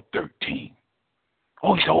 4:13.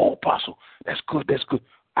 Oh, he said, oh, Apostle, that's good. That's good.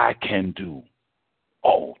 I can do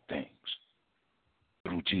all things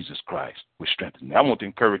through Jesus Christ, which strengthens me. I want to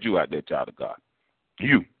encourage you out there, child of God.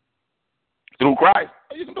 You. Through Christ,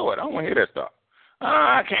 you can do it. I don't want to hear that stuff.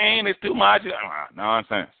 I can't. It's too much.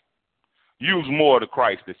 Nonsense. Use more of the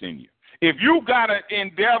Christ that's in you. If you got an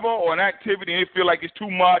endeavor or an activity and you feel like it's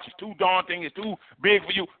too much, it's too daunting, it's too big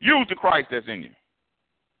for you, use the Christ that's in you.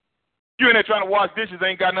 You in there trying to wash dishes,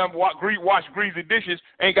 ain't got nothing, wash greasy dishes,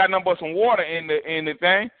 ain't got nothing but some water in the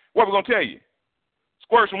thing. What we going to tell you?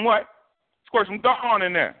 Squirt some what? Squirt some Dawn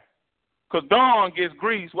in there. Because Dawn gets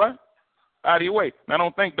grease, what? Out of your way. Now, I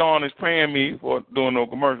don't think Dawn is paying me for doing no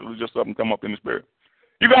commercials, just something come up in the spirit.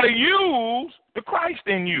 You got to use the Christ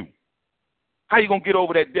in you. How you gonna get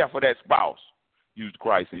over that death of that spouse? Use the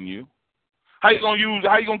Christ in you. How you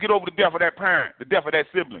gonna get over the death of that parent, the death of that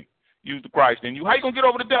sibling? Use the Christ in you. How you gonna get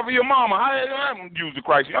over the death of your mama? Use the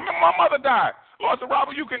Christ in you. I mean, my mother died. Lord said,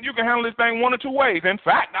 Robert, you can handle this thing one or two ways. In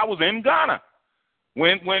fact, I was in Ghana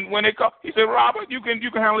when they come. He said, Robert, you can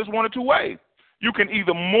handle this one or two ways. You can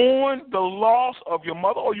either mourn the loss of your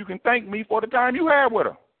mother, or you can thank me for the time you had with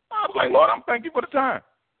her. I was like, Lord, I'm thanking you for the time.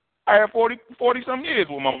 I had 40 some years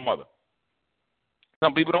with my mother.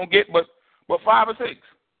 Some people don't get but 5 or 6.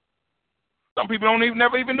 Some people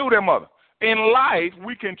never even knew their mother. In life,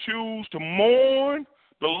 we can choose to mourn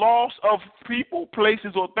the loss of people,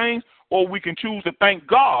 places, or things, or we can choose to thank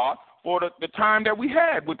God for the time that we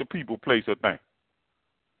had with the people, place, or thing.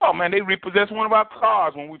 Oh, man, they repossessed one of our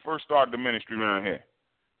cars when we first started the ministry around here.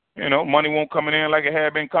 You know, money won't coming in like it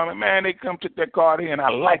had been coming. Man, they come took that car here, and I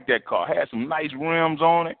liked that car. Had some nice rims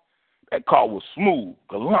on it. That car was smooth,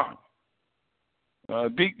 galant.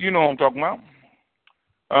 Deep, you know what I'm talking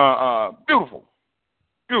about.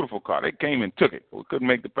 Beautiful car. They came and took it. We couldn't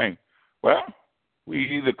make the payment. Well, we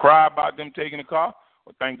either cry about them taking the car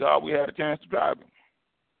or thank God we had a chance to drive it.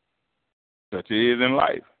 Such it is in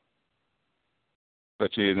life.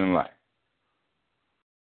 Such it is in life.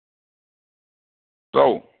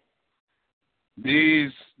 So,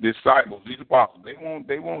 these disciples, these apostles, they won't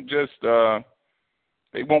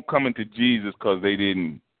come into Jesus because they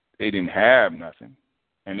didn't have nothing,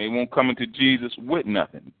 and they won't come into Jesus with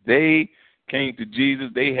nothing. They came to Jesus.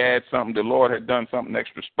 They had something. The Lord had done something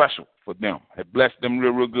extra special for them. Had blessed them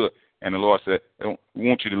real good, and the Lord said, "We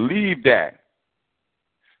want you to leave that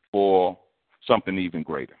for something even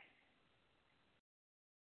greater."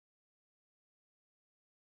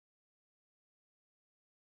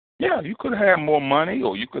 Yeah, you could have had more money,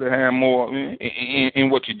 or you could have had more in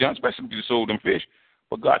what you done, especially if you sold them fish.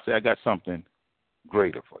 But God said, I got something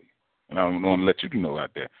greater for you. And I'm going to let you know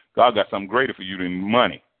out there. God got something greater for you than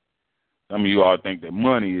money. Some of you all think that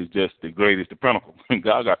money is just the greatest, the pinnacle.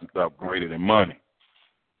 God got some stuff greater than money.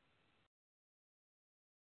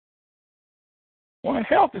 Well,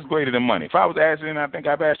 health is greater than money. If I was asking, and I think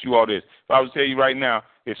I've asked you all this, if I was to tell you right now,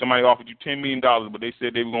 if somebody offered you $10 million, but they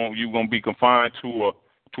said you were going to be confined to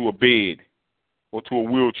a bed or to a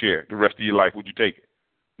wheelchair the rest of your life, would you take it?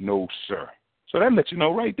 No, sir. So that lets you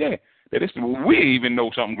know right there that we even know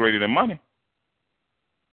something greater than money.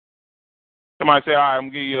 Somebody say, all right, I'm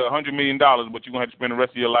going to give you $100 million, but you're going to have to spend the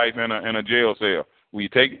rest of your life in a jail cell. Will you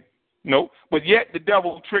take it? No. But yet the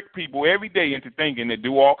devil will trick people every day into thinking they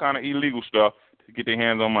do all kind of illegal stuff to get their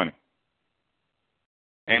hands on money.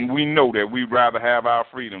 And we know that we'd rather have our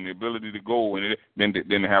freedom, the ability to go, than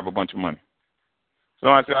to have a bunch of money. So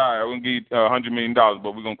I said, all right, we're going to give you $100 million,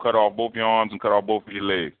 but we're going to cut off both your arms and cut off both of your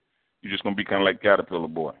legs. You're just going to be kind of like Caterpillar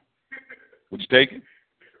Boy. Would you take it?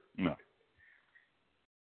 No.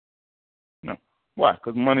 No. Why?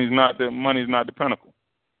 Because money's not the pinnacle.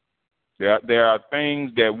 There are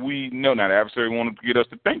things that we know. Now, the adversary wanted to get us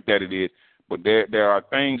to think that it is, but there are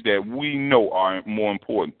things that we know are more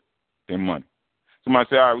important than money. Somebody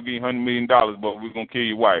say, all right, we'll give you $100 million, but we're going to kill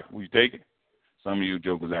your wife. Will you take it? Some of you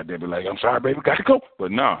jokers out there be like, I'm sorry, baby, got to go.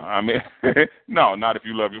 But no, I mean, no, not if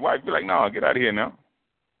you love your wife. Be like, no, get out of here now.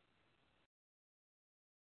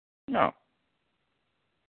 No.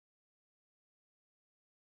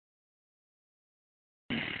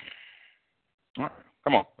 All right,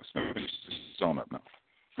 come on. Let's finish this on up now.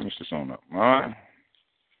 Finish this on up. All right.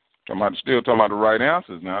 Still talking about the right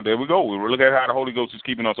answers now. There we go. We're looking at how the Holy Ghost is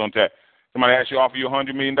keeping us on track. Somebody asks you to offer you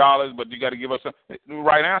 $100 million, but you got to give us the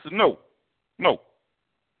right answer. No. No.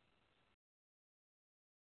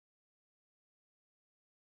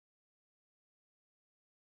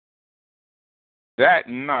 That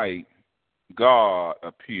night, God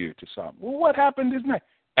appeared to Solomon. Well, what happened this night?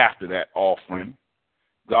 After that offering,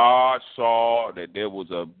 God saw that there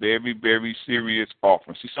was a very, very serious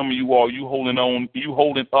offering. See, some of you all, you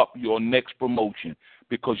holding up your next promotion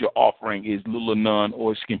because your offering is little or none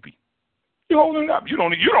or skimpy. You holding it up. You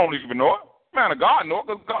don't even know it. Man of God know it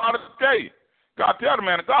because God will tell you. God tell the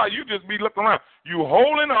man of God, you just be looking around. You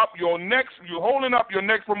holding up your next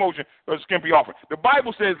promotion for a skimpy offering. The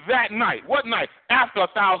Bible says that night. What night? After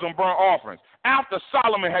 1,000 burnt offerings. After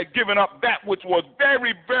Solomon had given up that which was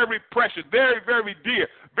very, very precious, very, very dear,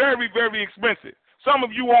 very, very expensive. Some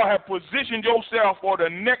of you all have positioned yourself for the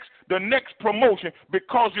next promotion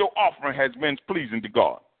because your offering has been pleasing to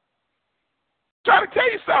God. Try to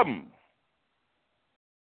tell you something.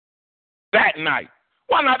 That night.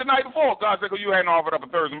 Why not the night before? God said, because you hadn't offered up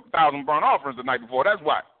 1,000 burnt offerings the night before. That's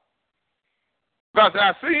why. God said,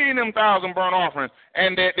 I've seen them 1,000 burnt offerings,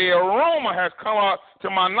 and that the aroma has come out to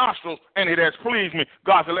my nostrils, and it has pleased me.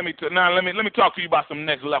 God said, let me talk to you about some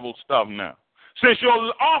next level stuff now. Since your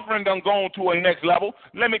offering done gone to a next level,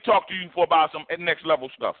 let me talk to you about some next level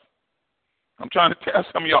stuff. I'm trying to tell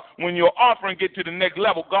some of y'all, when your offering get to the next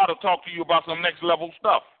level, God will talk to you about some next level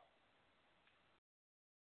stuff.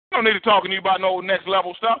 I don't need to talk to you about no next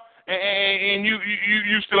level stuff, and you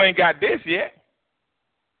still ain't got this yet.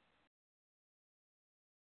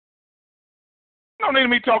 I don't need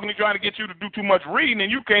me talking to you trying to get you to do too much reading,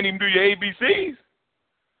 and you can't even do your ABCs.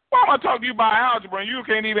 Why am I talking to you about algebra, and you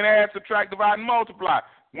can't even add, subtract, divide, and multiply?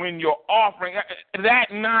 When you're offering,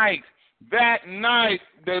 that night,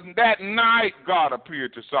 God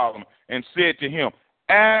appeared to Solomon and said to him,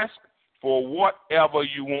 ask for whatever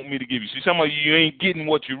you want me to give you. See, some of you ain't getting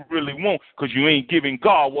what you really want because you ain't giving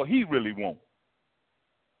God what he really wants.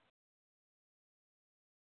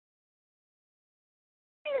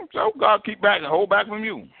 So God keep back and hold back from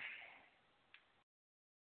you.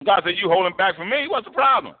 God said, you holding back from me? What's the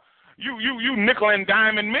problem? You nickel and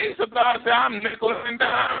diming me? So God said, I'm nickel and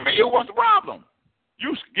diming you. What's the problem?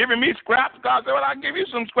 You giving me scraps? God said, well, I'll give you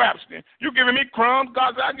some scraps. You giving me crumbs?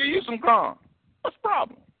 God said, I'll give you some crumbs. What's the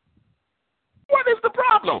problem? What is the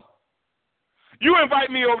problem? You invite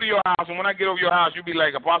me over to your house, and when I get over your house, you be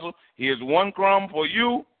like, Apostle, here's one crumb for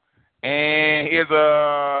you, and here's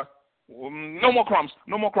no more crumbs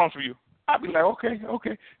for you. I'll be like,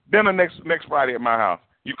 okay. Dinner next Friday at my house.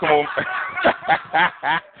 You come over,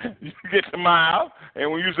 you get to my house,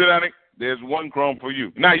 and when you sit down, there's one crumb for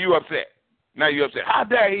you. Now you upset. How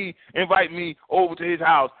dare he invite me over to his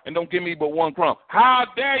house and don't give me but one crumb? How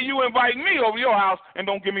dare you invite me over your house and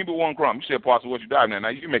don't give me but one crumb? You said, Apostle, what you driving at? Now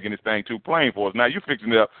you're making this thing too plain for us. Now you're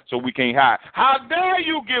fixing it up so we can't hide. How dare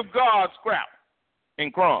you give God scrap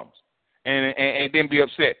and crumbs and then be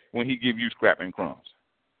upset when he give you scrap and crumbs?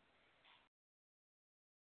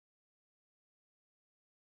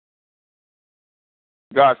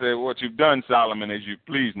 God said, what you've done, Solomon, is you've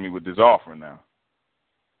pleased me with this offering now.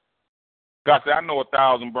 God said, I know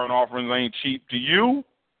 1,000 burnt offerings ain't cheap to you.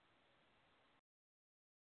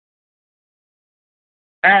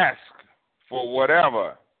 Ask for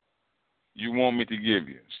whatever you want me to give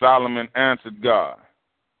you. Solomon answered God,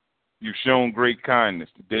 you've shown great kindness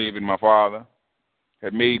to David, my father,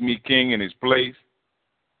 have made me king in his place.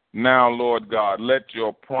 Now, Lord God, let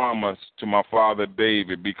your promise to my father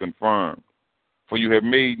David be confirmed. For you have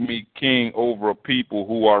made me king over a people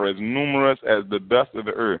who are as numerous as the dust of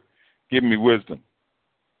the earth. Give me wisdom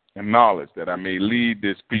and knowledge that I may lead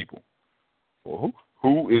this people. For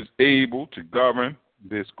who is able to govern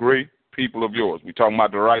this great people of yours? We're talking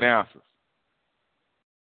about the right answers.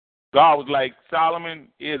 God was like, Solomon,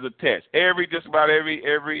 here's a test. After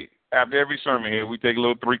every sermon here, we take a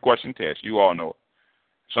little 3-question test. You all know it.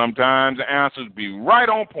 Sometimes the answers be right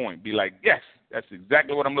on point. Be like, yes, that's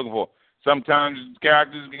exactly what I'm looking for. Sometimes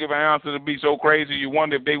characters give an answer to be so crazy you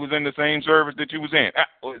wonder if they was in the same service that you was in.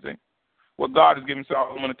 What is it? Well, God is giving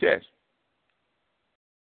Solomon a test.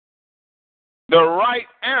 The right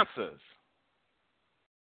answers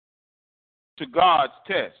to God's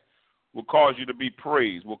test will cause you to be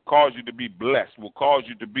praised, will cause you to be blessed, will cause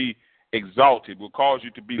you to be exalted, will cause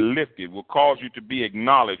you to be lifted, will cause you to be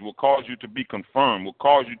acknowledged, will cause you to be confirmed, will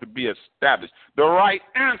cause you to be established. The right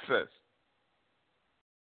answers.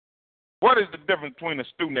 What is the difference between a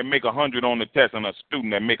student that make 100 on the test and a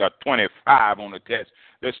student that make a 25 on the test?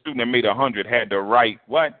 The student that made 100 had the right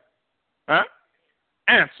what?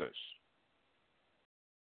 Answers.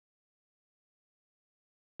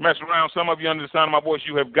 Mess around. Some of you under the sound of my voice,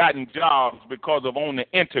 you have gotten jobs because of on the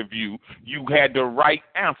interview you had the right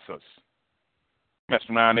answers. Mess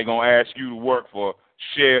around, they're going to ask you to work for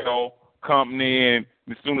Shell Company, and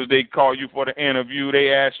as soon as they call you for the interview,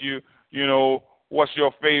 they ask you, what's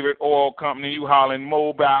your favorite oil company? You hollering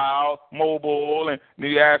Mobil, and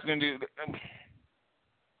they asking,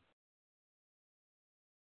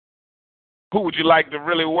 who would you like to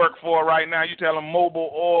really work for right now? You tell them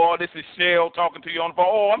Mobil Oil. This is Shell talking to you on the phone.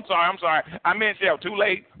 Oh, I'm sorry. I meant Shell. Too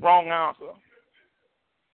late. Wrong answer.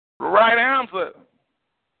 Right answer.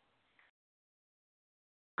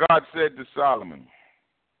 God said to Solomon,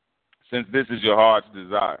 since this is your heart's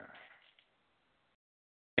desire,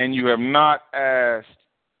 and you have not asked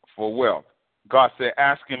for wealth. God said,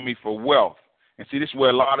 asking me for wealth. And see, this is where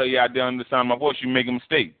a lot of you out there under the sound of my voice, you make a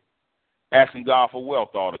mistake. Asking God for wealth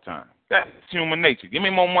all the time. That's human nature. Give me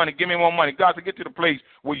more money. God said, get to the place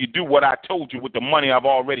where you do what I told you with the money I've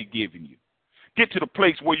already given you. Get to the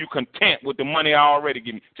place where you're content with the money I already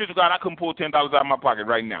give you. Sister God, I couldn't pull $10 out of my pocket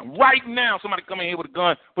right now. Right now, somebody come in here with a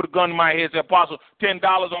gun, put a gun in my head, say, Apostle, $10,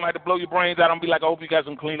 I'm going to have to blow your brains out. I'm going to be like, I hope you got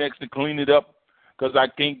some Kleenex to clean it up. Because I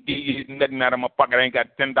can't get nothing out of my pocket. I ain't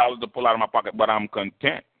got $10 to pull out of my pocket, but I'm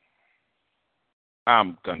content.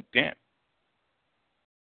 I'm content.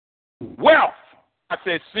 Wealth. I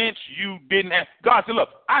said, since you didn't ask. God said, look,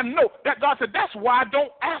 I know. That God said, that's why I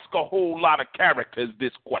don't ask a whole lot of characters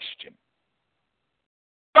this question.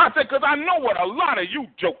 God said, because I know what a lot of you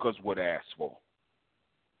jokers would ask for.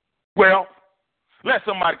 Well, let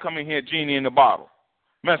somebody come in here, genie in the bottle.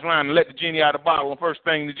 Mess around and let the genie out of the bottle, and first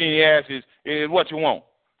thing the genie asks is what you want.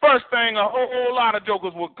 First thing a whole lot of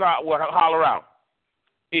jokers would holler out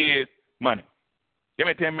is money. Give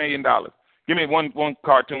me $10 million. Give me one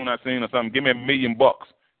cartoon I seen or something. Give me $1 million.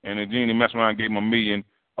 And the genie messed around and gave him $1 million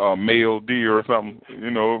male deer or something,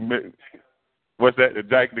 What's that?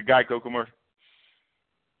 The Geico commercial?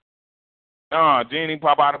 Genie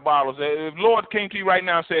pop out of the bottle. Say, if Lord came to you right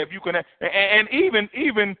now and said, if you can, and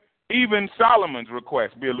even Solomon's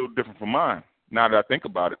request be a little different from mine. Now that I think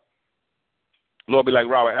about it, Lord be like,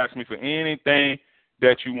 Robert, ask me for anything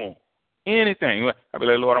that you want, anything. I'll be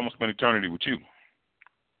like, Lord, I'm gonna spend eternity with you.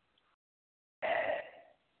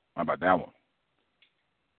 How about that one?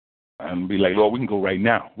 And be like, Lord, we can go right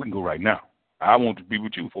now. We can go right now. I want to be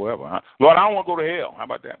with you forever. Huh? Lord, I don't want to go to hell. How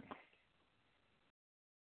about that?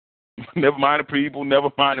 Never mind the people, never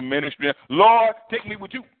mind the ministry. Lord, take me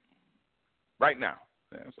with you right now.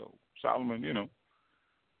 Yeah, so Solomon,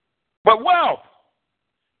 But wealth.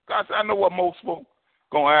 God said, I know what most folk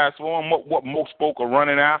gonna ask for, and what most folk are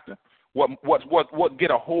running after. What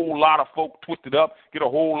get a whole lot of folk twisted up, get a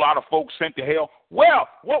whole lot of folks sent to hell. Well,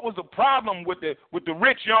 what was the problem with the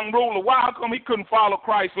rich young ruler? Why how come he couldn't follow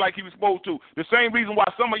Christ like he was supposed to? The same reason why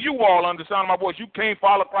some of you all, under the sound of my voice, you can't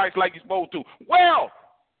follow Christ like you're supposed to. Well,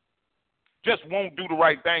 just won't do the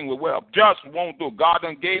right thing with wealth. Just won't do it. God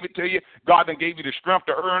done gave it to you. God done gave you the strength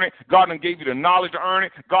to earn it. God done gave you the knowledge to earn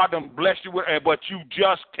it. God done blessed you with it, but you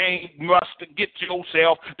just must get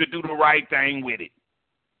yourself to do the right thing with it.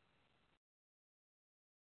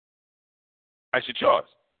 That's your choice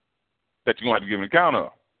that you're going to have to give an account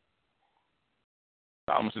of.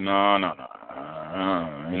 Solomon said, no.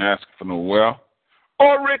 I ain't asking for no wealth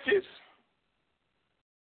or riches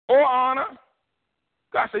or honor.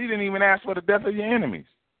 God said he didn't even ask for the death of your enemies.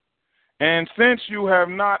 And since you have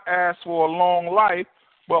not asked for a long life,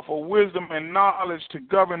 but for wisdom and knowledge to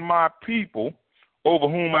govern my people over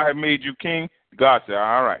whom I have made you king, God said,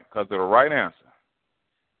 all right, because they're the right answer.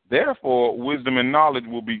 Therefore, wisdom and knowledge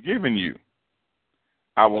will be given you.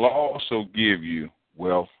 I will also give you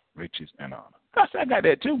wealth, riches, and honor. God said, I got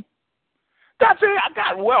that too. God said, I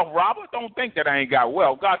got wealth, Robert. Don't think that I ain't got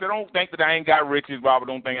wealth. God said, don't think that I ain't got riches, Robert.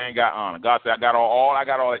 Don't think I ain't got honor. God said, I got all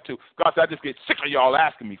that too. God said, I just get sick of y'all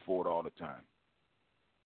asking me for it all the time.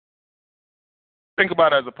 Think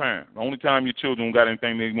about it as a parent. The only time your children got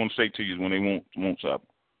anything they want to say to you is when they want something.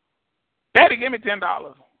 Daddy, give me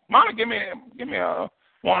 $10. Mommy, give me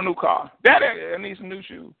want a new car. Daddy, I need some new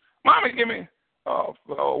shoes. Mommy, give me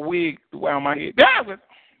a wig to wear on my head. Daddy,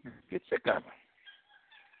 get sick of it.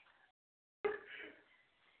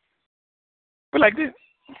 We're like this.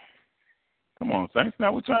 Come on, saints.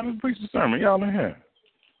 Now we're trying to preach the sermon. Y'all in here.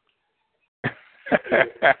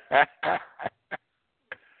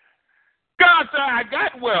 God said, I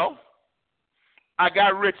got wealth. I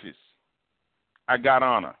got riches. I got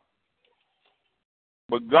honor.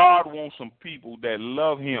 But God wants some people that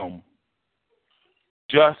love him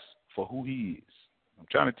just for who he is. I'm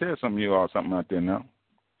trying to tell some of you all something out there now.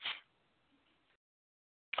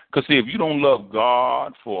 Because, see, if you don't love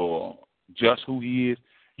God for just who he is,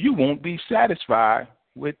 you won't be satisfied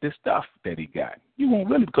with the stuff that he got. You won't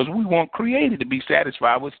really, because we weren't created to be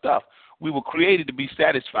satisfied with stuff. We were created to be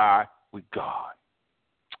satisfied with God.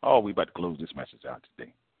 Oh, we about to close this message out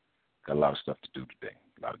today. Got a lot of stuff to do today,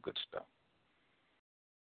 a lot of good stuff.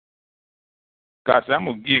 God said, I'm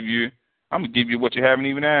gonna give you what you haven't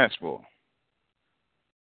even asked for,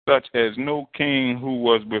 such as no king who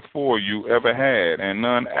was before you ever had, and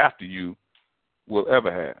none after you will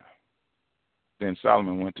ever have. Then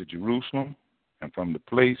Solomon went to Jerusalem, and from the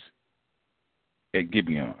place at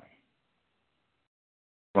Gibeon,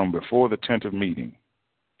 from before the tent of meeting,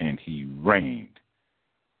 and he reigned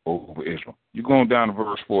over Israel. You're going down to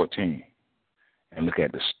verse 14 and look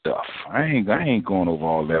at the stuff. I ain't going over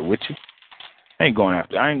all that with you. I ain't going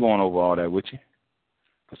over all that with you.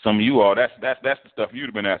 For some of you all, that's the stuff you'd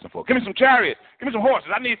have been asking for. Give me some chariots. Give me some horses.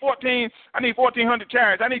 I need 1,400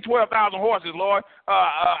 chariots. I need 12,000 horses, Lord.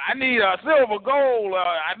 I need silver, gold.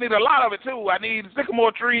 I need a lot of it too. I need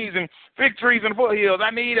sycamore trees and fig trees in the foothills. I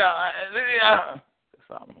need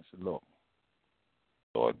Solomon said,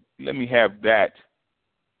 Lord, let me have that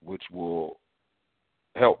which will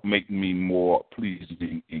help make me more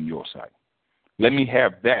pleasing in your sight. Let me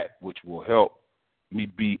have that which will help me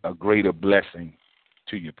be a greater blessing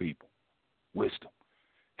to your people. Wisdom.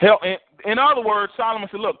 In other words, Solomon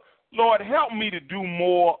said, look, Lord, help me to do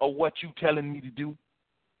more of what you're telling me to do.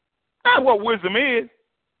 That's what wisdom is.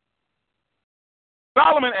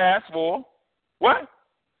 Solomon asked for what?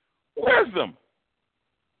 Wisdom.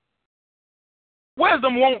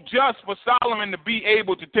 Wisdom won't just for Solomon to be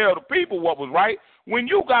able to tell the people what was right. When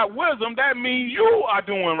you got wisdom, that means you are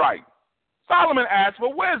doing right. Solomon asked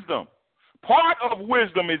for wisdom. Part of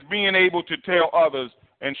wisdom is being able to tell others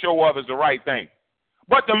and show others the right thing.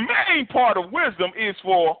 But the main part of wisdom is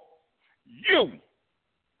for you.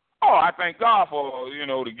 Oh, I thank God for,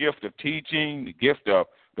 the gift of teaching, the gift of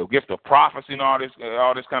the gift of prophecy and all this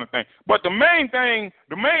kind of thing. But the main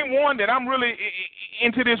one that I'm really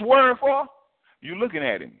into this word for, you're looking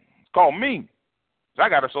at him. It's called me. I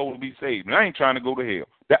got a soul to be saved, and I ain't trying to go to hell.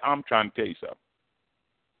 That I'm trying to tell you something.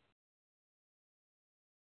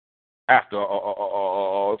 After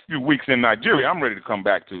a few weeks in Nigeria, I'm ready to come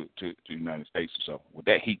back to the United States or so with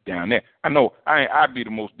that heat down there. I know I'd be the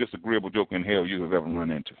most disagreeable joke in hell you have ever run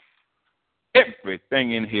into.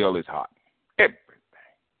 Everything in hell is hot. Everything.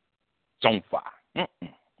 It's on fire. No,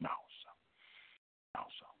 sir.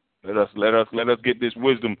 Let us get this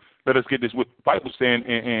wisdom. Let us get this. The Bible saying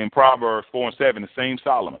in Proverbs 4:7, the same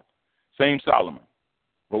Solomon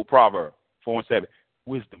wrote Proverbs 4:7.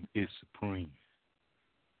 Wisdom is supreme.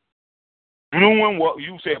 Doing what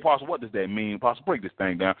you say, Apostle, what does that mean? Apostle, break this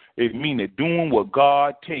thing down. It means that doing what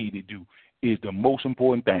God tell you to do is the most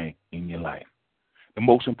important thing in your life. The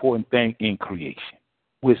most important thing in creation.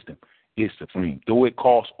 Wisdom is supreme. Though it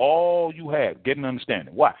costs all you have, get an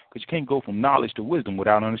understanding. Why? Because you can't go from knowledge to wisdom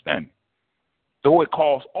without understanding. Though it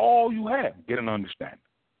costs all you have, get an understanding.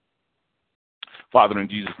 Father, in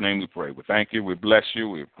Jesus' name we pray. We thank you. We bless you.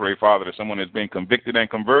 We pray, Father, that someone has been convicted and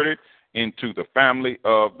converted into the family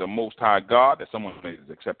of the Most High God, that someone has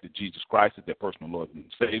accepted Jesus Christ as their personal Lord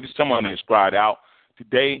and Savior. Someone has cried out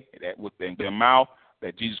today that within their mouth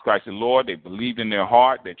that Jesus Christ is Lord. They believed in their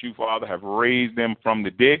heart that you, Father, have raised them from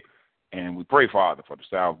the dead. And we pray, Father, for the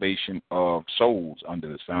salvation of souls under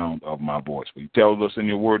the sound of my voice. For you tell us in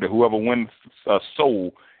your word that whoever wins a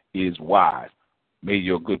soul is wise. May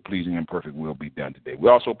your good, pleasing, and perfect will be done today. We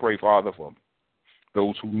also pray, Father, for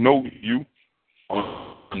those who know you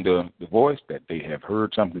under the voice, that they have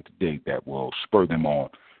heard something today that will spur them on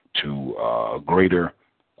to greater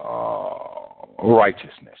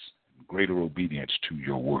righteousness, greater obedience to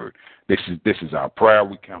your word. This is our prayer.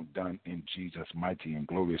 We count done in Jesus' mighty and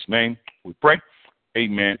glorious name. We pray.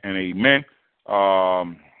 Amen and amen.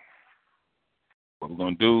 What we're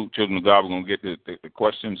going to do, children of God, we're going to get the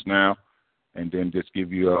questions now, and then just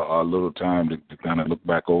give you a little time to kind of look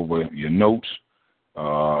back over your notes.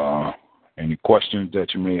 Any questions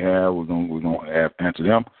that you may have, we're going to answer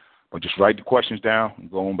them. But just write the questions down and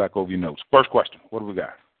go on back over your notes. First question, what do we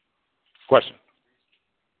got? Question.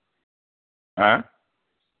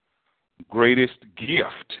 Greatest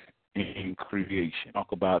gift in creation.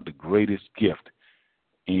 Talk about the greatest gift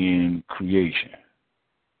in creation.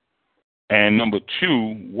 And number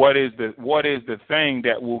two, what is the thing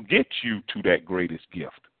that will get you to that greatest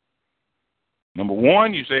gift? Number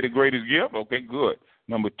one, you say the greatest gift. Okay, good.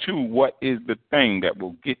 Number two, what is the thing that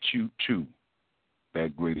will get you to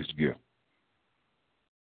that greatest gift?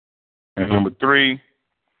 And number three,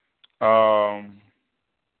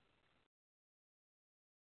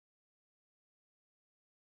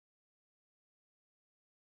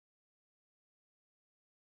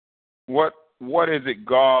 what is it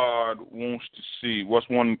God wants to see? What's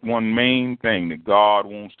one main thing that God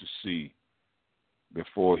wants to see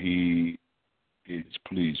before he is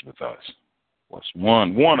pleased with us? What's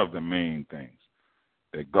one of the main things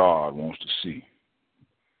that God wants to see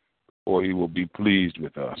before he will be pleased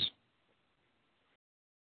with us?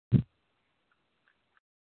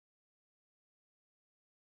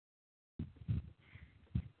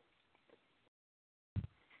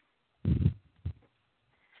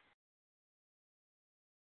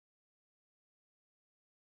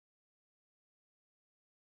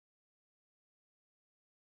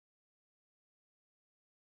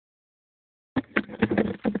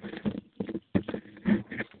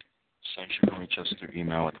 You can reach us through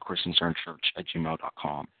email at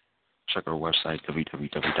christiancernchurch@gmail.com. Check our website,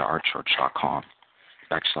 www.ourchurch.com,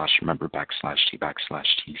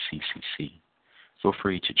 /member/T/TCCC. Feel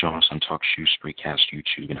free to join us on TalkShoe, Spreecast,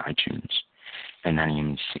 YouTube, and iTunes at 9 a.m.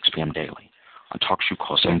 and 6 p.m. daily. On TalkShoe,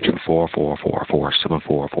 call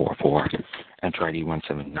 724-444-7444, enter ID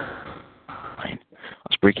 179. On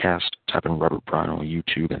Spreecast, type in Robert Bryan on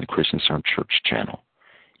YouTube and the Christian Cern Church channel.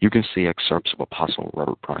 You can see excerpts of Apostle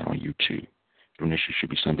Robert Bryan on YouTube. Donations should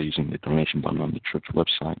be sent using the donation button on the church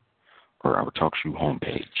website or our TalkShoe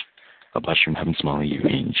homepage. God bless you and heaven smile on you.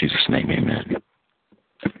 In Jesus' name, amen.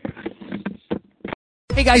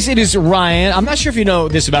 Hey guys, it is Ryan. I'm not sure if you know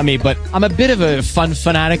this about me, but I'm a bit of a fun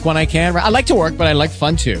fanatic when I can. I like to work, but I like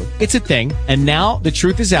fun too. It's a thing. And now the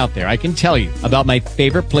truth is out there. I can tell you about my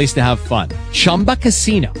favorite place to have fun. Chumba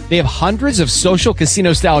Casino. They have hundreds of social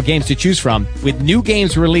casino style games to choose from with new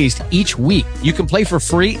games released each week. You can play for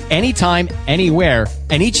free anytime, anywhere.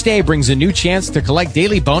 And each day brings a new chance to collect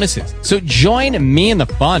daily bonuses. So join me in the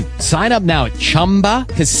fun. Sign up now at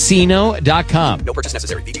ChumbaCasino.com. No purchase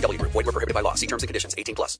necessary. VGW Group. Void where prohibited by law. See terms and conditions. 18+.